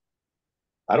time.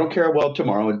 I don't care about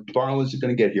tomorrow. Tomorrow isn't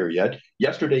going to get here yet.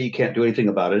 Yesterday, you can't do anything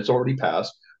about it. It's already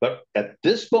passed. But at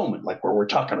this moment, like where we're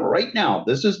talking right now,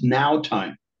 this is now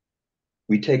time.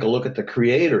 We take a look at the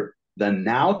creator. The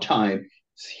now time,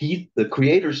 the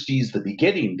creator sees the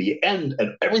beginning, the end,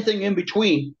 and everything in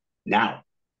between now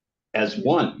as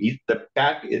one. The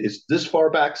back is this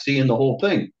far back, seeing the whole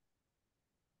thing.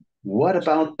 What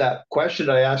about that question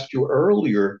I asked you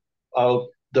earlier of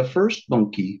the first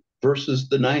monkey versus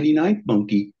the 99th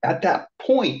monkey? At that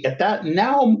point, at that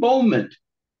now moment,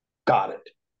 got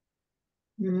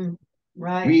it.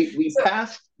 Right. We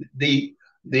passed the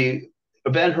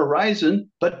event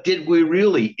horizon, but did we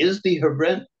really? Is the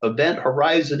event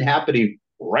horizon happening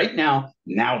right now,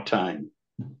 now time?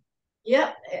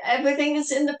 Yeah, everything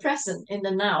is in the present, in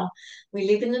the now. We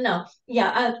live in the now.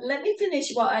 Yeah, let me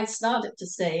finish what I started to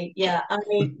say. Yeah, I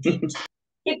teach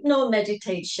hypno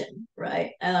meditation,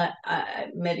 right? I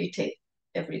meditate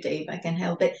every day if I can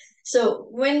help it. So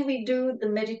when we do the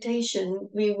meditation,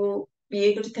 we will be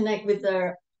able to connect with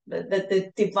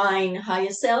the divine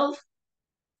higher self,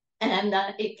 and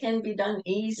it can be done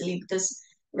easily because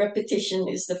repetition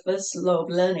is the first law of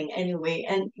learning anyway.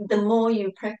 And the more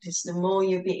you practice, the more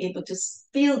you'll be able to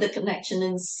feel the connection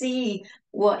and see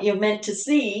what you're meant to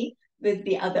see with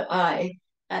the other eye.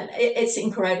 And it's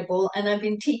incredible. And I've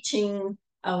been teaching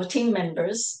our team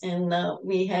members, and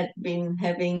we had been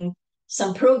having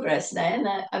some progress there. And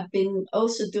I've been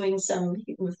also doing some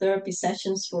hypnotherapy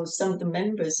sessions for some of the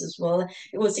members as well.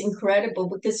 It was incredible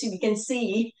because you can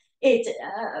see it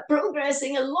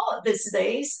progressing a lot these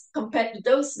days compared to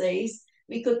those days.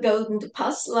 We could go into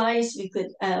past lives, we could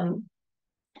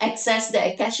access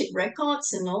the Akashic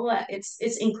records and all that.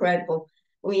 It's incredible.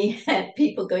 We had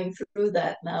people going through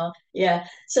that now. Yeah.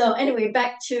 So anyway,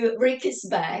 back to Rick is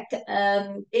back.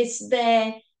 Is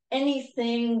there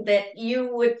anything that you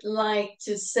would like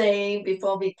to say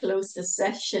before we close the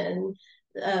session?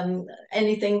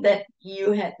 Anything that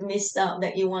you had missed out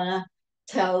that you want to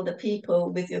tell the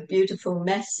people with your beautiful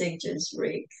messages,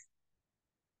 Rick?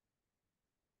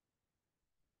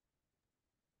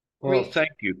 Well, Rick. thank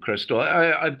you, Crystal.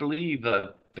 I believe I've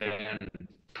been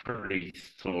pretty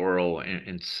thorough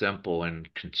and simple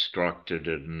and constructed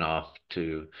enough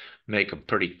to make a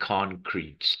pretty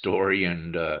concrete story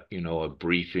and, a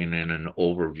briefing and an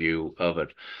overview of it.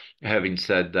 Having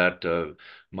said that,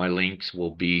 my links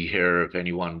will be here if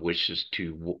anyone wishes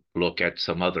to look at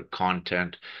some other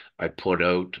content I put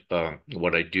out.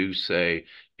 What I do say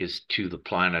is to the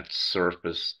planet's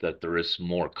surface that there is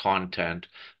more content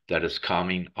that is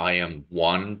coming. I am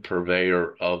one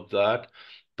purveyor of that.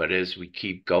 But as we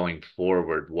keep going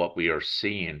forward, what we are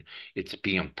seeing, it's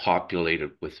being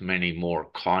populated with many more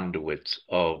conduits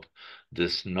of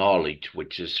this knowledge,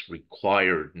 which is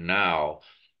required now,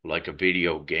 like a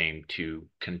video game, to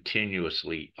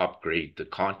continuously upgrade the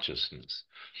consciousness.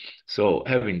 So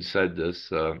having said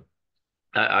this,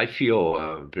 I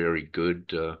feel very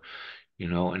good,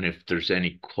 and if there's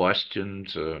any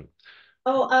questions, Can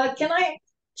I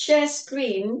share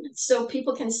screen so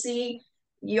people can see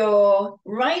your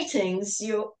writings?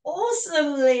 You're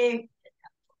awesomely,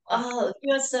 oh,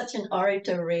 you're such an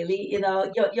orator, really.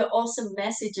 Your awesome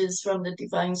messages from the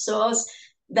divine source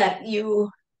that you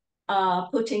are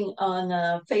putting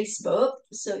on Facebook.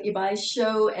 So if I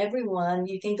show everyone,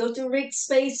 you can go to Rick's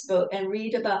Facebook and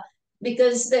read about,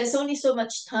 because there's only so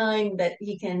much time that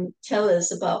he can tell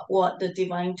us about what the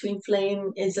divine twin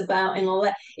flame is about and all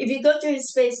that. If you go to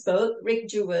his Facebook, Rick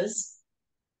Jewers,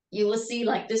 you will see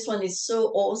like this one is so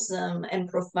awesome and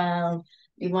profound.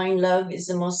 Divine love is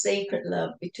the most sacred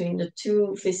love between the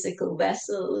two physical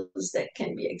vessels that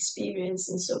can be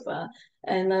experienced in so far.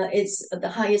 And it's the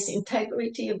highest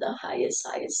integrity of the highest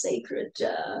sacred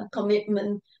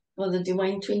commitment for the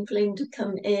divine twin flame to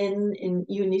come in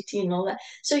unity and all that.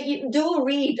 So you do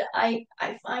read. I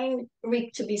find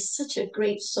Rick to be such a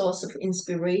great source of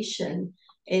inspiration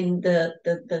in the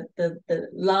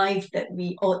life that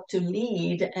we ought to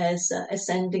lead as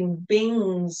ascending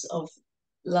beings of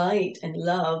light and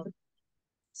love.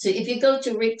 So if you go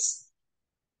to Rick's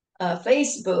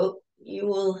Facebook, you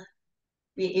will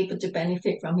be able to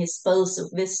benefit from his pearls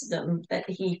of wisdom, that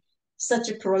he such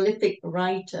a prolific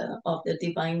writer of the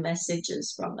divine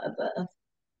messages from above,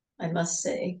 I must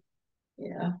say.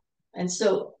 Yeah. And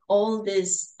so all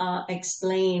this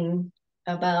explain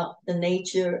about the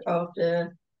nature of the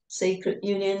sacred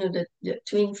union of the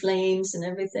twin flames and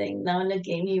everything. Now and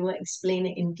again, he will explain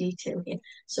it in detail here.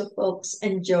 So folks,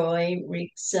 enjoy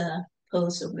Rick's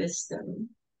pearls of wisdom.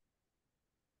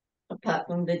 Apart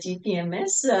from the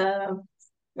GPMS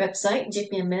website,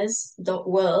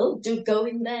 gpms.world, do go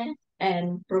in there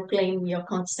and proclaim your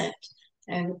consent.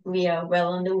 And we are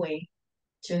well on the way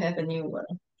to have a new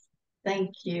world.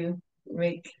 Thank you,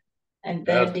 Rick. And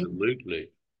absolutely.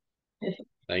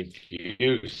 Thank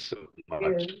you so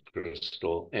much,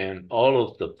 Crystal, and all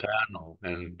of the panel.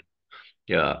 And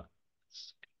yeah,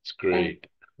 it's great.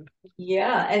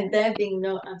 And there being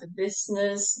no other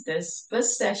business, this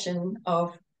first session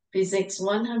of FESIG's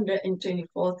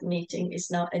 124th meeting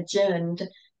is now adjourned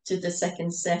to the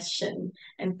second session.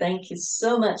 And thank you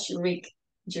so much, Rick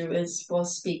Jewers, for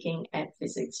speaking at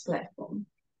FESIG's platform.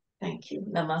 Thank you.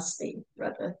 Namaste,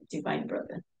 brother, divine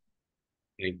brother.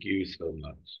 Thank you so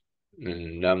much.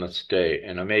 Namaste.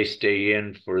 And I may stay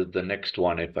in for the next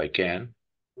one if I can.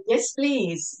 Yes,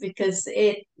 please, because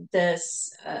it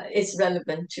does, it's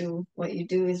relevant to what you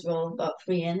do as well about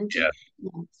free energy. Yeah.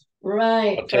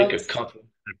 Right, I'll take a folks. couple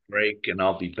break and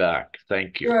I'll be back.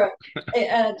 Thank you Sure.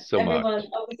 so much. Everyone,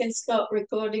 we can stop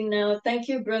recording now. Thank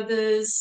you, brothers.